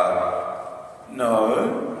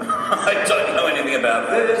 no, I don't know anything about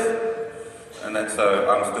this. And then so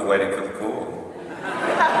I'm still waiting for the call.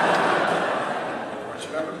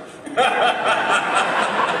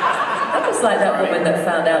 That was like that woman that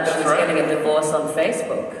found out she was getting a divorce on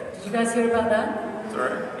Facebook. Did you guys hear about that?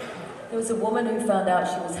 Sorry? There was a woman who found out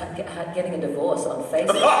she was getting a divorce on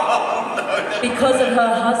Facebook because of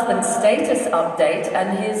her husband's status update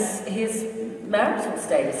and his marital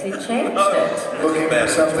status. He changed it. Looking for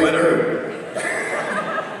something new.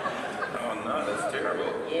 Oh no, that's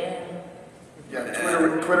terrible. Yeah.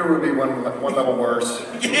 Yeah, Twitter would be one level worse.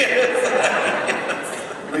 Yes.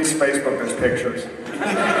 At least Facebook has pictures.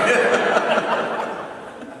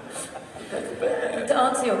 To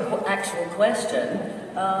answer your actual question,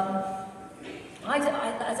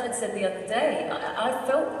 as I'd said the other day, I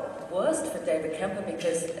felt worst for David Kemper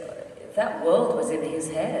because that world was in his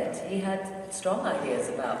head. He had strong ideas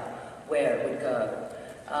about where it would go.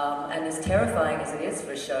 And as terrifying as it is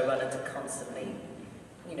for a showrunner to constantly,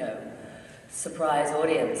 you know, surprise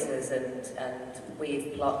audiences and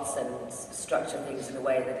weave plots and structure things in a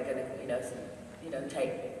way that are going to,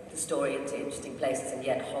 take the story into interesting places and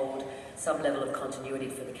yet hold some level of continuity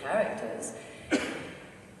for the characters.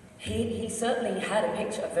 He certainly had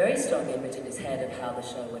a very strong image in his head of how the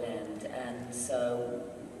show would end, and so,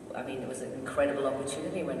 I mean, it was an incredible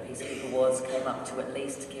opportunity when Peacekeeper Wars came up to at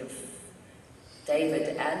least give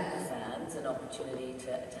David and the fans an opportunity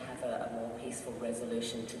to have a more peaceful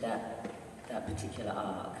resolution to that particular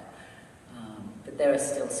arc. But there are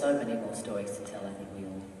still so many more stories to tell, I think we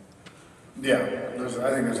all... Yeah, I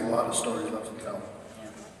think there's a lot of stories left to tell.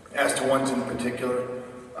 Yeah. As to ones in particular,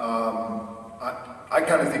 I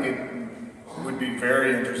kind of think it would be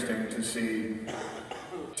very interesting to see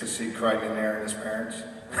Crichton and Aeryn as parents.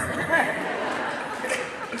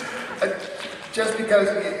 Just because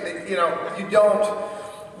you don't.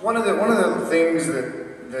 One of the things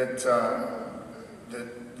that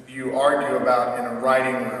you argue about in a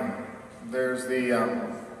writing room, there's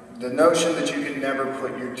the notion that you can never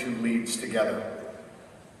put your two leads together.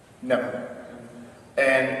 Never.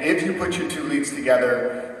 And if you put your two leads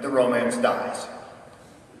together, the romance dies.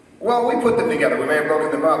 Well, we put them together. We may have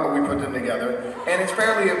broken them up, but we put them together. And it's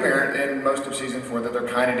fairly apparent in most of season 4 that they're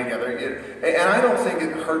kind of together. And I don't think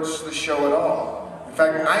it hurts the show at all. In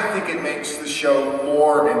fact, I think it makes the show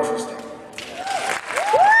more interesting.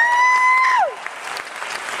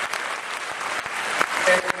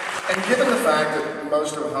 And given the fact that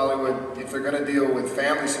most of Hollywood, if they're going to deal with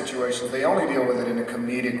family situations, they only deal with it in a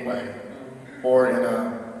comedic way or in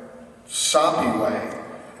a soppy way.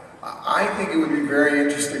 I think it would be very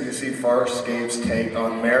interesting to see FarScape's take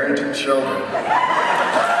on marriage and children.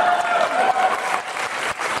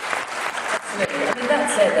 Absolutely. I mean,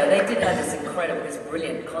 that said, though, they did have this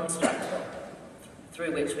brilliant construct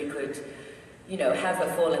through which we could, have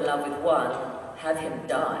her fall in love with one, have him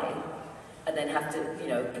die, and then have to,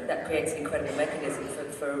 that creates an incredible mechanism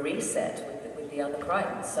for a reset with the other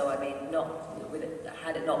Crichtons. So, I mean,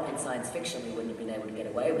 had it not been science fiction, we wouldn't have been able to get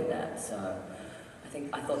away with that. So,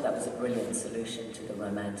 I thought that was a brilliant solution to the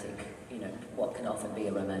romantic, what can often be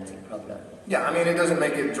a romantic problem. Yeah, I mean, it doesn't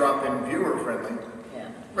make it drop-in viewer-friendly. Yeah.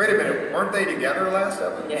 Wait a minute, weren't they together last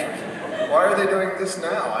episode? Yeah. Why are they doing this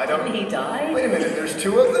now? Didn't he die? Wait a minute, there's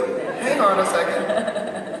two of them? Yeah. Hang on a second.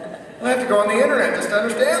 I have to go on the internet just to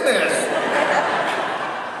understand this.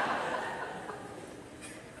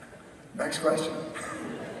 Next question.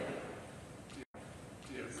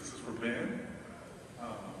 Yes, this is for Ben.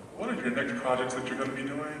 What are your next projects that you're going to be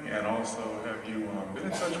doing? And also, have you been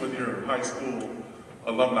in touch with your high school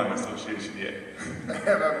alumni association yet?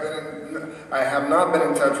 I have not been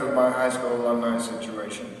in touch with my high school alumni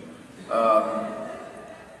situation.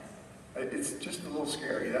 It's just a little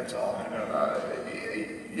scary, that's all.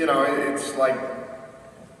 You know, it's like,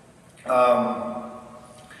 aren't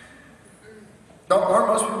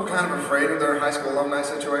most people kind of afraid of their high school alumni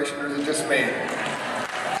situation, or is it just me?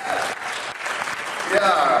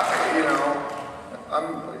 Yeah, you know,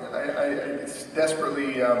 it's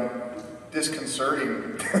desperately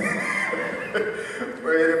disconcerting.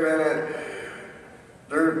 Wait a minute,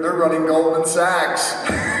 they're running Goldman Sachs.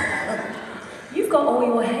 You've got all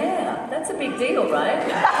your hair. That's a big deal, right? Isn't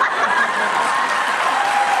it?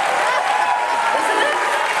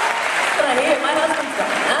 That's what I hear. My husband's got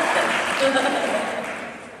nothing.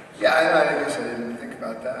 Yeah, I guess I didn't think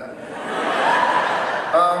about that.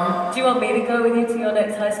 Do you want me to go with you to your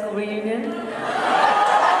next high school reunion?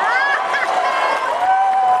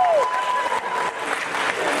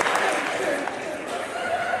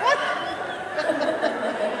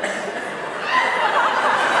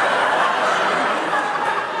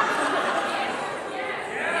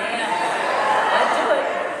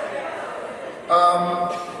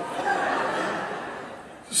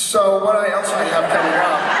 So what else I have coming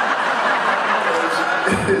up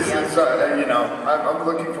is you know, I'm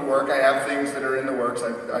looking for work. I have things that are in the works.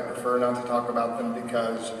 I prefer not to talk about them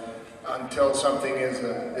because until something is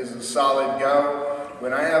a solid go,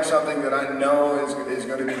 when I have something that I know is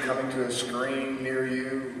going to be coming to a screen near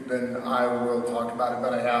you, then I will talk about it.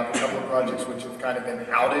 But I have a couple of projects which have kind of been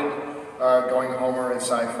outed. Going Homer at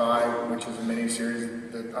Sci-Fi, which is a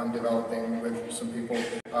mini-series that I'm developing with some people.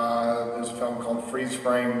 There's a film called Freeze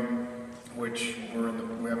Frame, which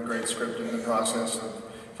we have a great script in the process of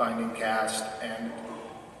finding cast. And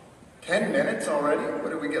 10 minutes already?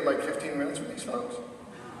 What did we get, like 15 minutes with these folks?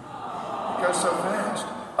 It goes so fast.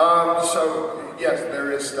 So, yes,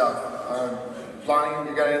 there is stuff. Lani,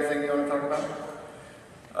 you got anything you want to talk about?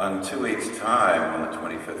 In 2 weeks' time, on the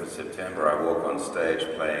 25th of September, I walk on stage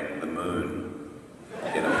playing the Moon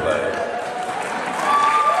in a play.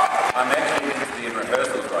 I'm actually in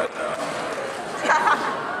rehearsals right now.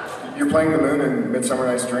 You're playing the Moon in Midsummer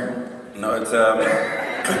Night's Dream? No, it's And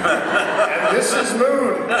this is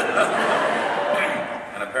Moon!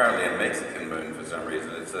 And apparently a Mexican moon for some reason.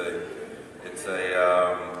 It's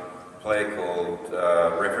a play called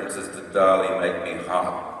References to Dali Make Me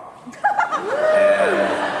Hot. And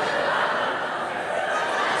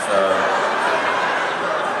so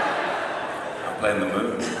I'm playing the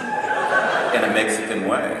Moon in a Mexican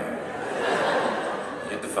way.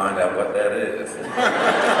 You have to find out what that is.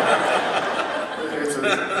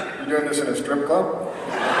 You're doing this in a strip club?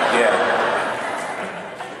 Yeah.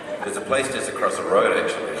 There's a place just across the road,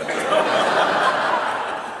 actually.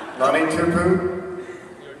 Lani Tupu?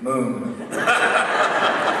 Moon.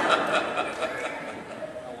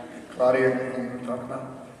 Claudia, anything to talk about?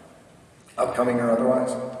 Upcoming or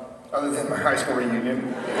otherwise? Other than my high school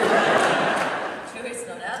reunion? Jury's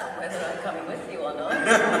not out on whether I'm coming with you or not.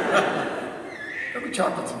 There'll be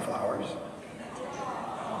chocolates and flowers.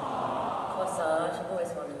 Corsage. I've always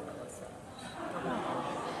wanted a corsage.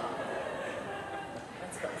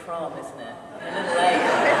 That's the prom, isn't it?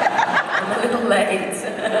 I'm a little late.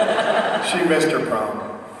 She missed her prom.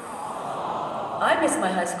 I missed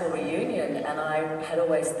my high school reunion, and I had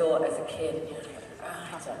always thought as a kid,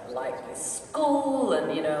 I don't like this school,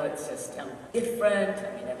 and you know, it's just different.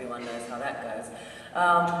 I mean, everyone knows how that goes.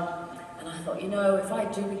 And I thought, you know, if I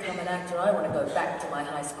do become an actor, I want to go back to my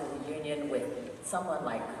high school reunion with someone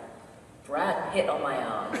like Brad Pitt on my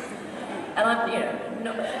arm. And I'm, you know,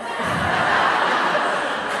 no.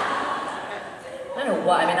 I don't know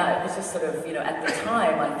why. I mean, it was just sort of, you know, at the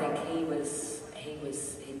time, I think he'd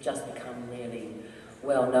just become really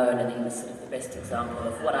well known, and he was sort of the best example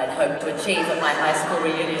of what I'd hoped to achieve at my high school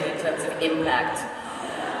reunion in terms of impact.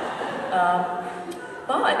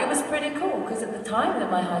 But it was pretty cool, because at the time that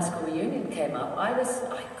my high school reunion came up, I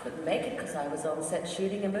couldn't make it because I was on set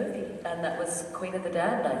shooting a movie, and that was Queen of the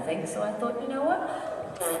Damned, I think, so I thought, you know what?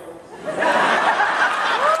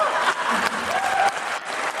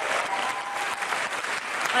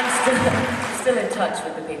 I'm still in touch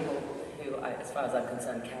with the people who, as far as I'm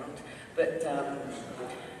concerned, count. But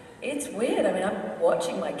it's weird. I mean, I'm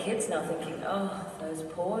watching my kids now thinking, oh, those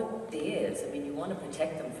poor dears. I mean, you want to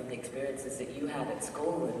protect them from the experiences that you had at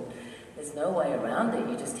school, and there's no way around it.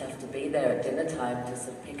 You just have to be there at dinner time to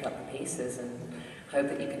sort of pick up the pieces and hope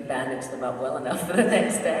that you can bandage them up well enough for the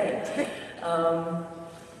next day.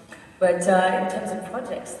 But in terms of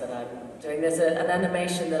projects that I'm doing, there's an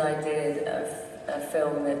animation that I did, a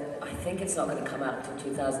film that I think it's not going to come out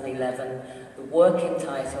until 2011. The working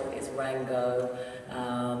title is Rango,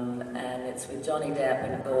 and it's with Johnny Depp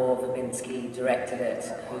and Gore Verbinski directed it,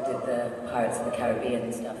 who did the Pirates of the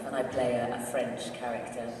Caribbean stuff, and I play a French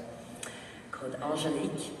character. called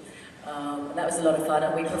Angelique. That was a lot of fun,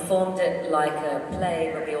 and we performed it like a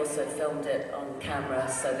play, but we also filmed it on camera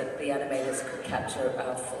so that the animators could capture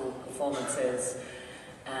our full performances.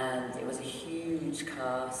 And it was a huge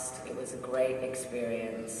cast. It was a great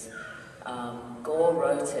experience. Gore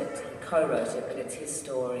wrote it, co-wrote it, but it's his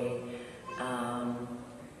story. And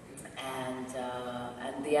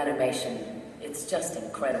the animation, it's just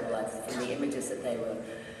incredible. From the images that they were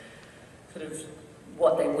sort of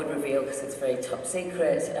what they would reveal, because it's very top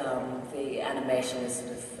secret. The animation is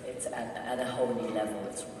sort of, it's at a whole new level.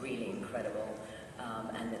 It's really incredible.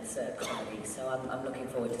 And it's comedy. So I'm looking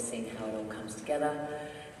forward to seeing how it all comes together.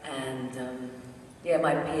 And yeah,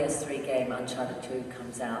 my PS3 game, Uncharted 2,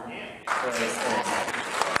 comes out very soon.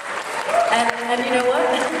 And you know what?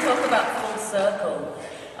 Talk about full circle.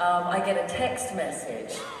 I get a text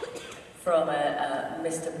message from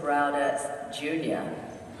Mr. Browder Jr.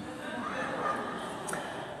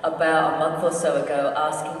 about a month or so ago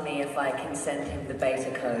asking me if I can send him the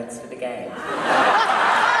beta codes for the game.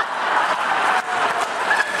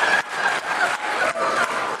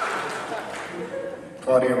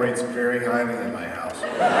 Claudia rates very highly in my house.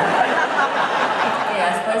 Yeah,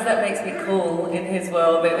 I suppose that makes me cool in his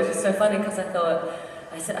world, but it was just so funny because I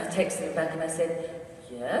texted him back and I said,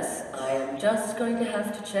 yes, I am just going to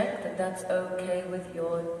have to check that that's okay with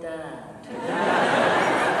your dad.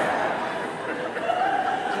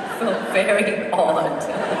 It felt very odd.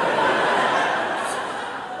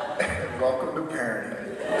 Welcome to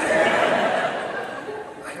parenting.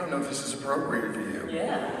 I don't know if this is appropriate for you.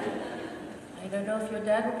 Yeah. I don't know if your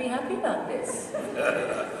dad would be happy about this.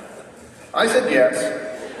 I said yes.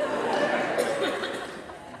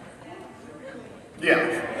 Yeah.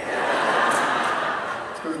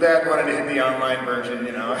 Because Dad wanted to hit the online version,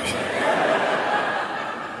 you know.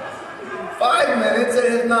 5 minutes?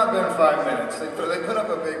 It has not been 5 minutes. They put up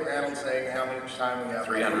a big panel saying how much time we have.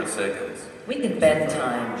 300 seconds. We can bend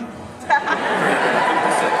time.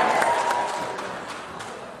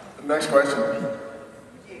 Next question.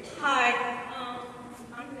 Hi.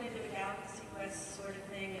 I'm going to do a Galaxy Quest sort of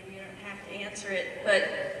thing, and you don't have to answer it, but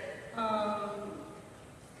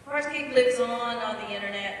FarScape lives on the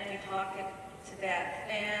internet, and we talk it to death.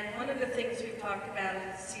 And one of the things we've talked about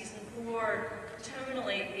is season 4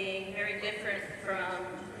 tonally being very different from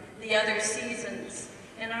the other seasons.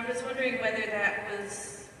 And I was wondering whether that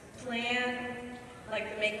was planned,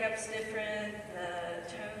 like the makeup's different, the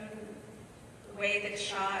tone, the way that it's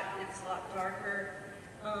shot, it's a lot darker.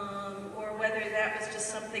 Or whether that was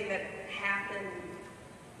just something that happened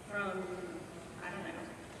from, I don't know.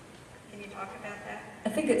 Can you talk about that? I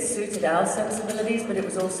think it suited our sensibilities, but it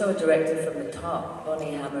was also a directive from the top.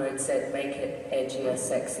 Bonnie Hammer had said, make it edgier,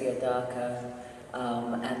 sexier, darker,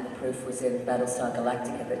 and the proof was in Battlestar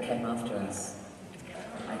Galactica that came after us,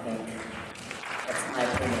 I think. That's my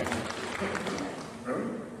opinion.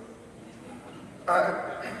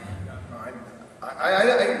 I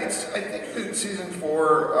think that season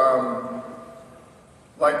 4,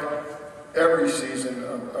 like every season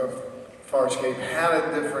of FarScape, had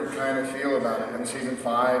a different kind of feel about it. And season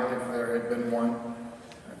 5, if there had been one,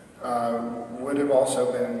 would have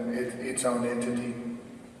also been its own entity.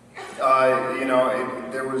 You know,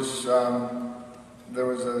 there was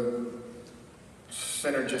a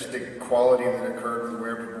synergistic quality that occurred with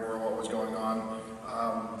where people were, what was going on.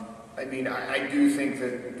 I mean, I do think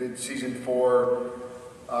that season 4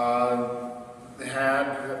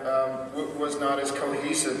 was not as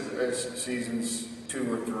cohesive as seasons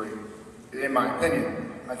 2 or 3, in my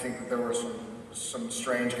opinion. I think that there were some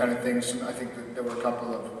strange kind of things. I think that there were a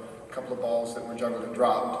couple of balls that were juggled and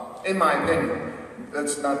dropped, in my opinion.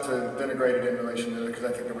 That's not to denigrate it in relation to it, because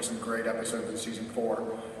I think there were some great episodes in season 4.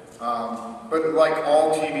 But like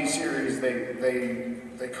all TV series, they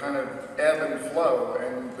kind of ebb and flow,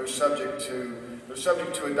 and they're subject to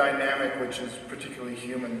a dynamic which is particularly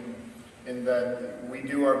human, in that we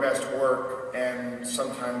do our best work, and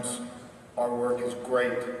sometimes our work is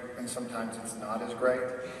great, and sometimes it's not as great.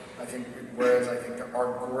 Whereas I think there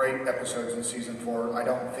are great episodes in season 4, I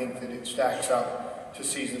don't think that it stacks up to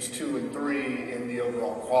seasons 2 and 3 in the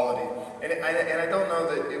overall quality. And I don't know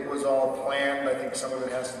that it was all planned. I think some of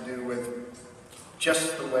it has to do with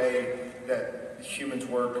just the way that humans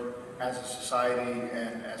work as a society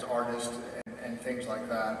and as artists and things like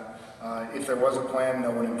that. If there was a plan,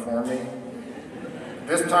 no one informed me.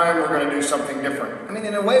 This time we're going to do something different. I mean,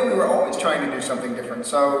 in a way, we were always trying to do something different.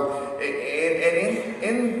 So,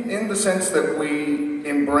 in the sense that we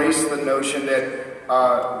embrace the notion that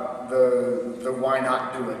the why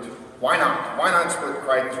not do it? Why not? Why not split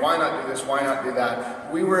Crichtons? Why not do this? Why not do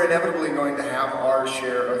that? We were inevitably going to have our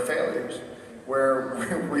share of failures.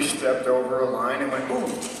 where we stepped over a line and went, ooh,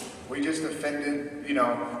 we just offended, you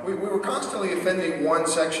know, we were constantly offending one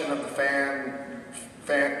section of the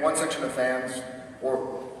one section of fans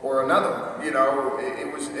or another, you know,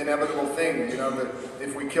 it was an inevitable thing, you know, that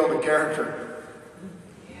if we killed a character,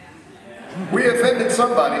 we offended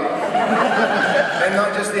somebody, and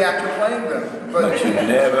not just the actor playing them. But you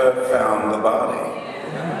never found the body.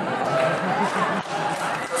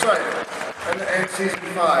 That's right. And season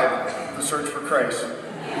 5, The Search for Christ.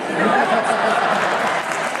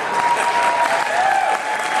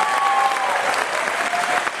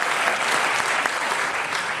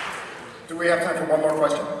 Do we have time for one more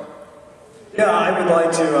question? Yeah, I would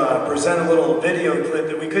like to present a little video clip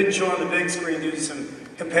that we couldn't show on the big screen due to some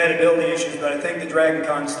compatibility issues, but I thank the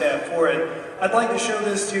DragonCon staff for it. I'd like to show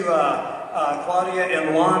this to Claudia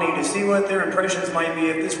and Lani to see what their impressions might be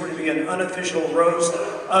if this were to be an unofficial roast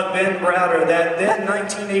of Ben Browder, that then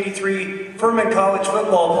 1983 Furman College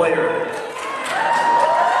football player.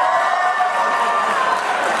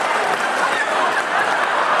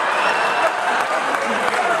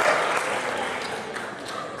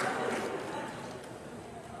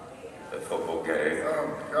 The football game.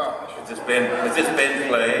 Oh gosh. Is this Ben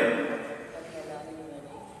playing?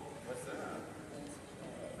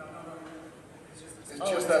 It's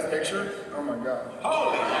just that picture? Oh my God.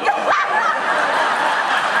 Holy!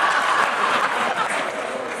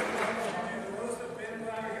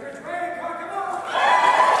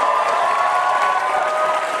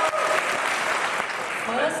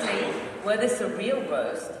 Firstly, were this a real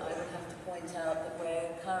roast, I would have to point out that we're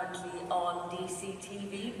currently on DC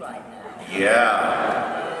TV right now.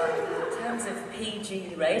 Yeah. In terms of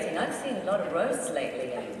PG rating, I've seen a lot of roasts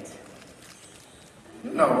lately, and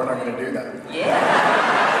No, we're not going to do that. yeah.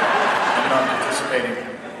 I'm not participating.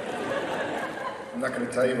 I'm not going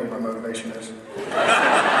to tell you what my motivation is.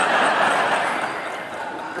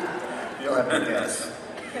 You'll have to guess.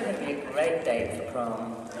 It's going to be a great date for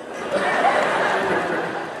prom.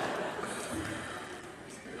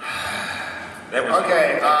 Okay,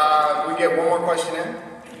 we get one more question in.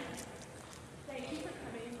 Thank you for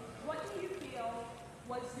coming. What do you feel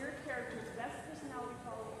was your character's best personality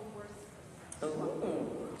quality and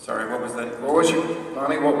worst? Sorry, what was that? What was your,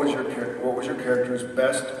 Lani, what was your character's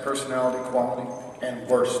best personality quality and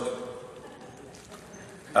worst?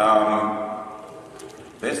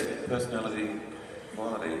 Best personality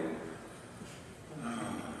quality.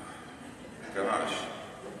 Oh, gosh.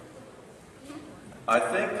 I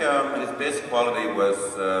think his best quality was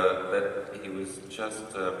that he was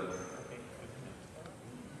just.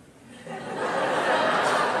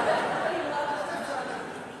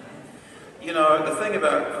 You know, the thing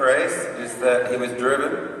about Grace is that he was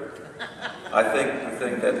driven. I think the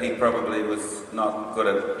thing that he probably was not good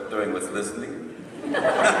at doing was listening.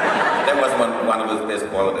 That was one of his best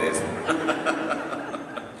qualities.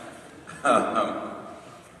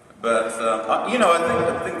 You know, I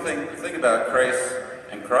think the thing about Grace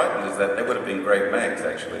and Crichton is that they would have been great mags,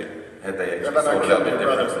 actually, had they actually sorted out their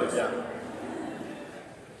differences. Yeah.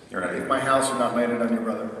 You're right. If my house had not made it on your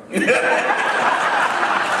brother.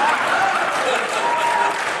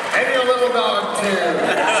 And your little dog, too.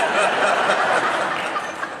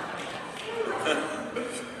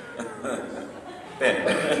 Ben.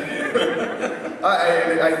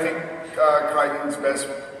 I think Crichton's best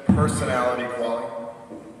personality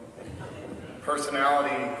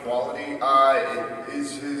quality is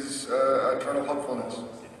his eternal hopefulness.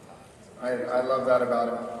 I love that about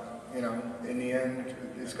him. You know, in the end,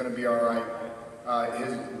 it's going to be all right.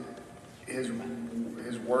 His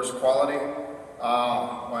worst quality,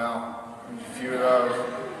 wow, a few of those.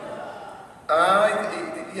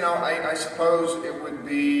 You know, I suppose it would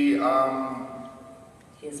be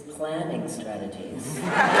His planning strategies.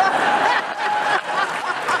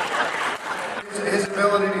 his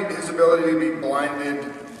ability to be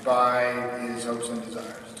blinded by his hopes and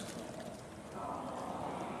desires.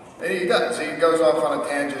 And he does. He goes off on a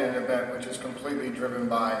tangent in an event which is completely driven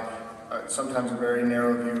by sometimes a very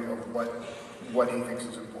narrow view of what he thinks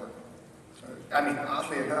is important. So, I mean,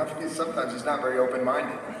 oddly enough, sometimes he's not very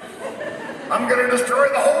open-minded. I'm going to destroy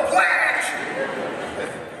the whole planet!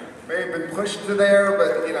 May have been pushed to there,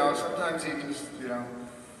 but, you know, sometimes he just, you know,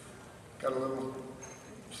 got a little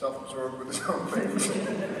self-absorbed with his own things.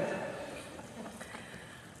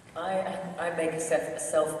 I make a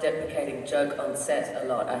self-deprecating joke on set a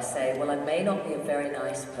lot. I say, well, I may not be a very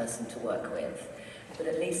nice person to work with, but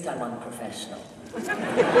at least I'm unprofessional. So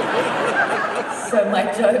my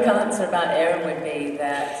joke answer about Aeryn would be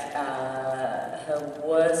that her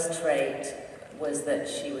worst trait was that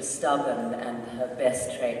she was stubborn, and her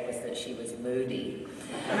best trait was that she was moody.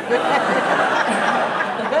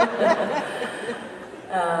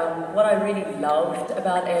 What I really loved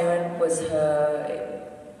about Aeryn was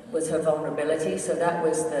her vulnerability, so that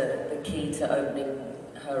was the key to opening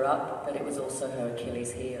her up, but it was also her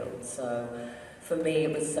Achilles heel. So for me,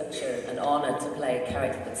 it was such an honor to play a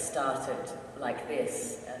character that started like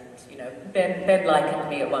this. And, you know, Ben likened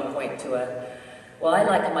me at one point to I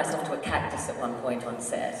likened myself to a cactus at one point on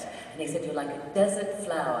set. And he said, you're like a desert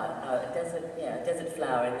flower. A desert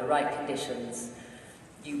flower in the right conditions,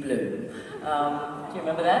 you bloom. Do you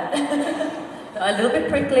remember that? A little bit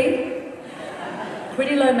prickly,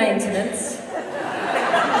 pretty low maintenance,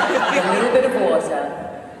 a little bit of water,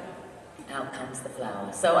 out comes the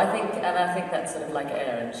flower. So I think that's sort of like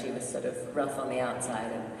Aeryn. She was sort of rough on the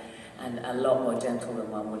outside and a lot more gentle than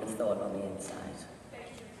one would have thought on the inside.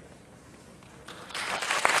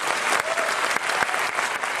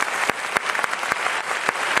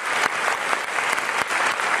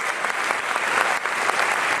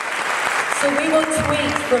 So we will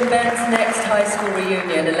tweet from Ben's next high school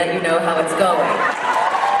reunion and let you know how it's going.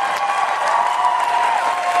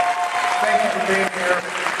 Thank you for being here.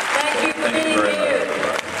 Thank you for being here.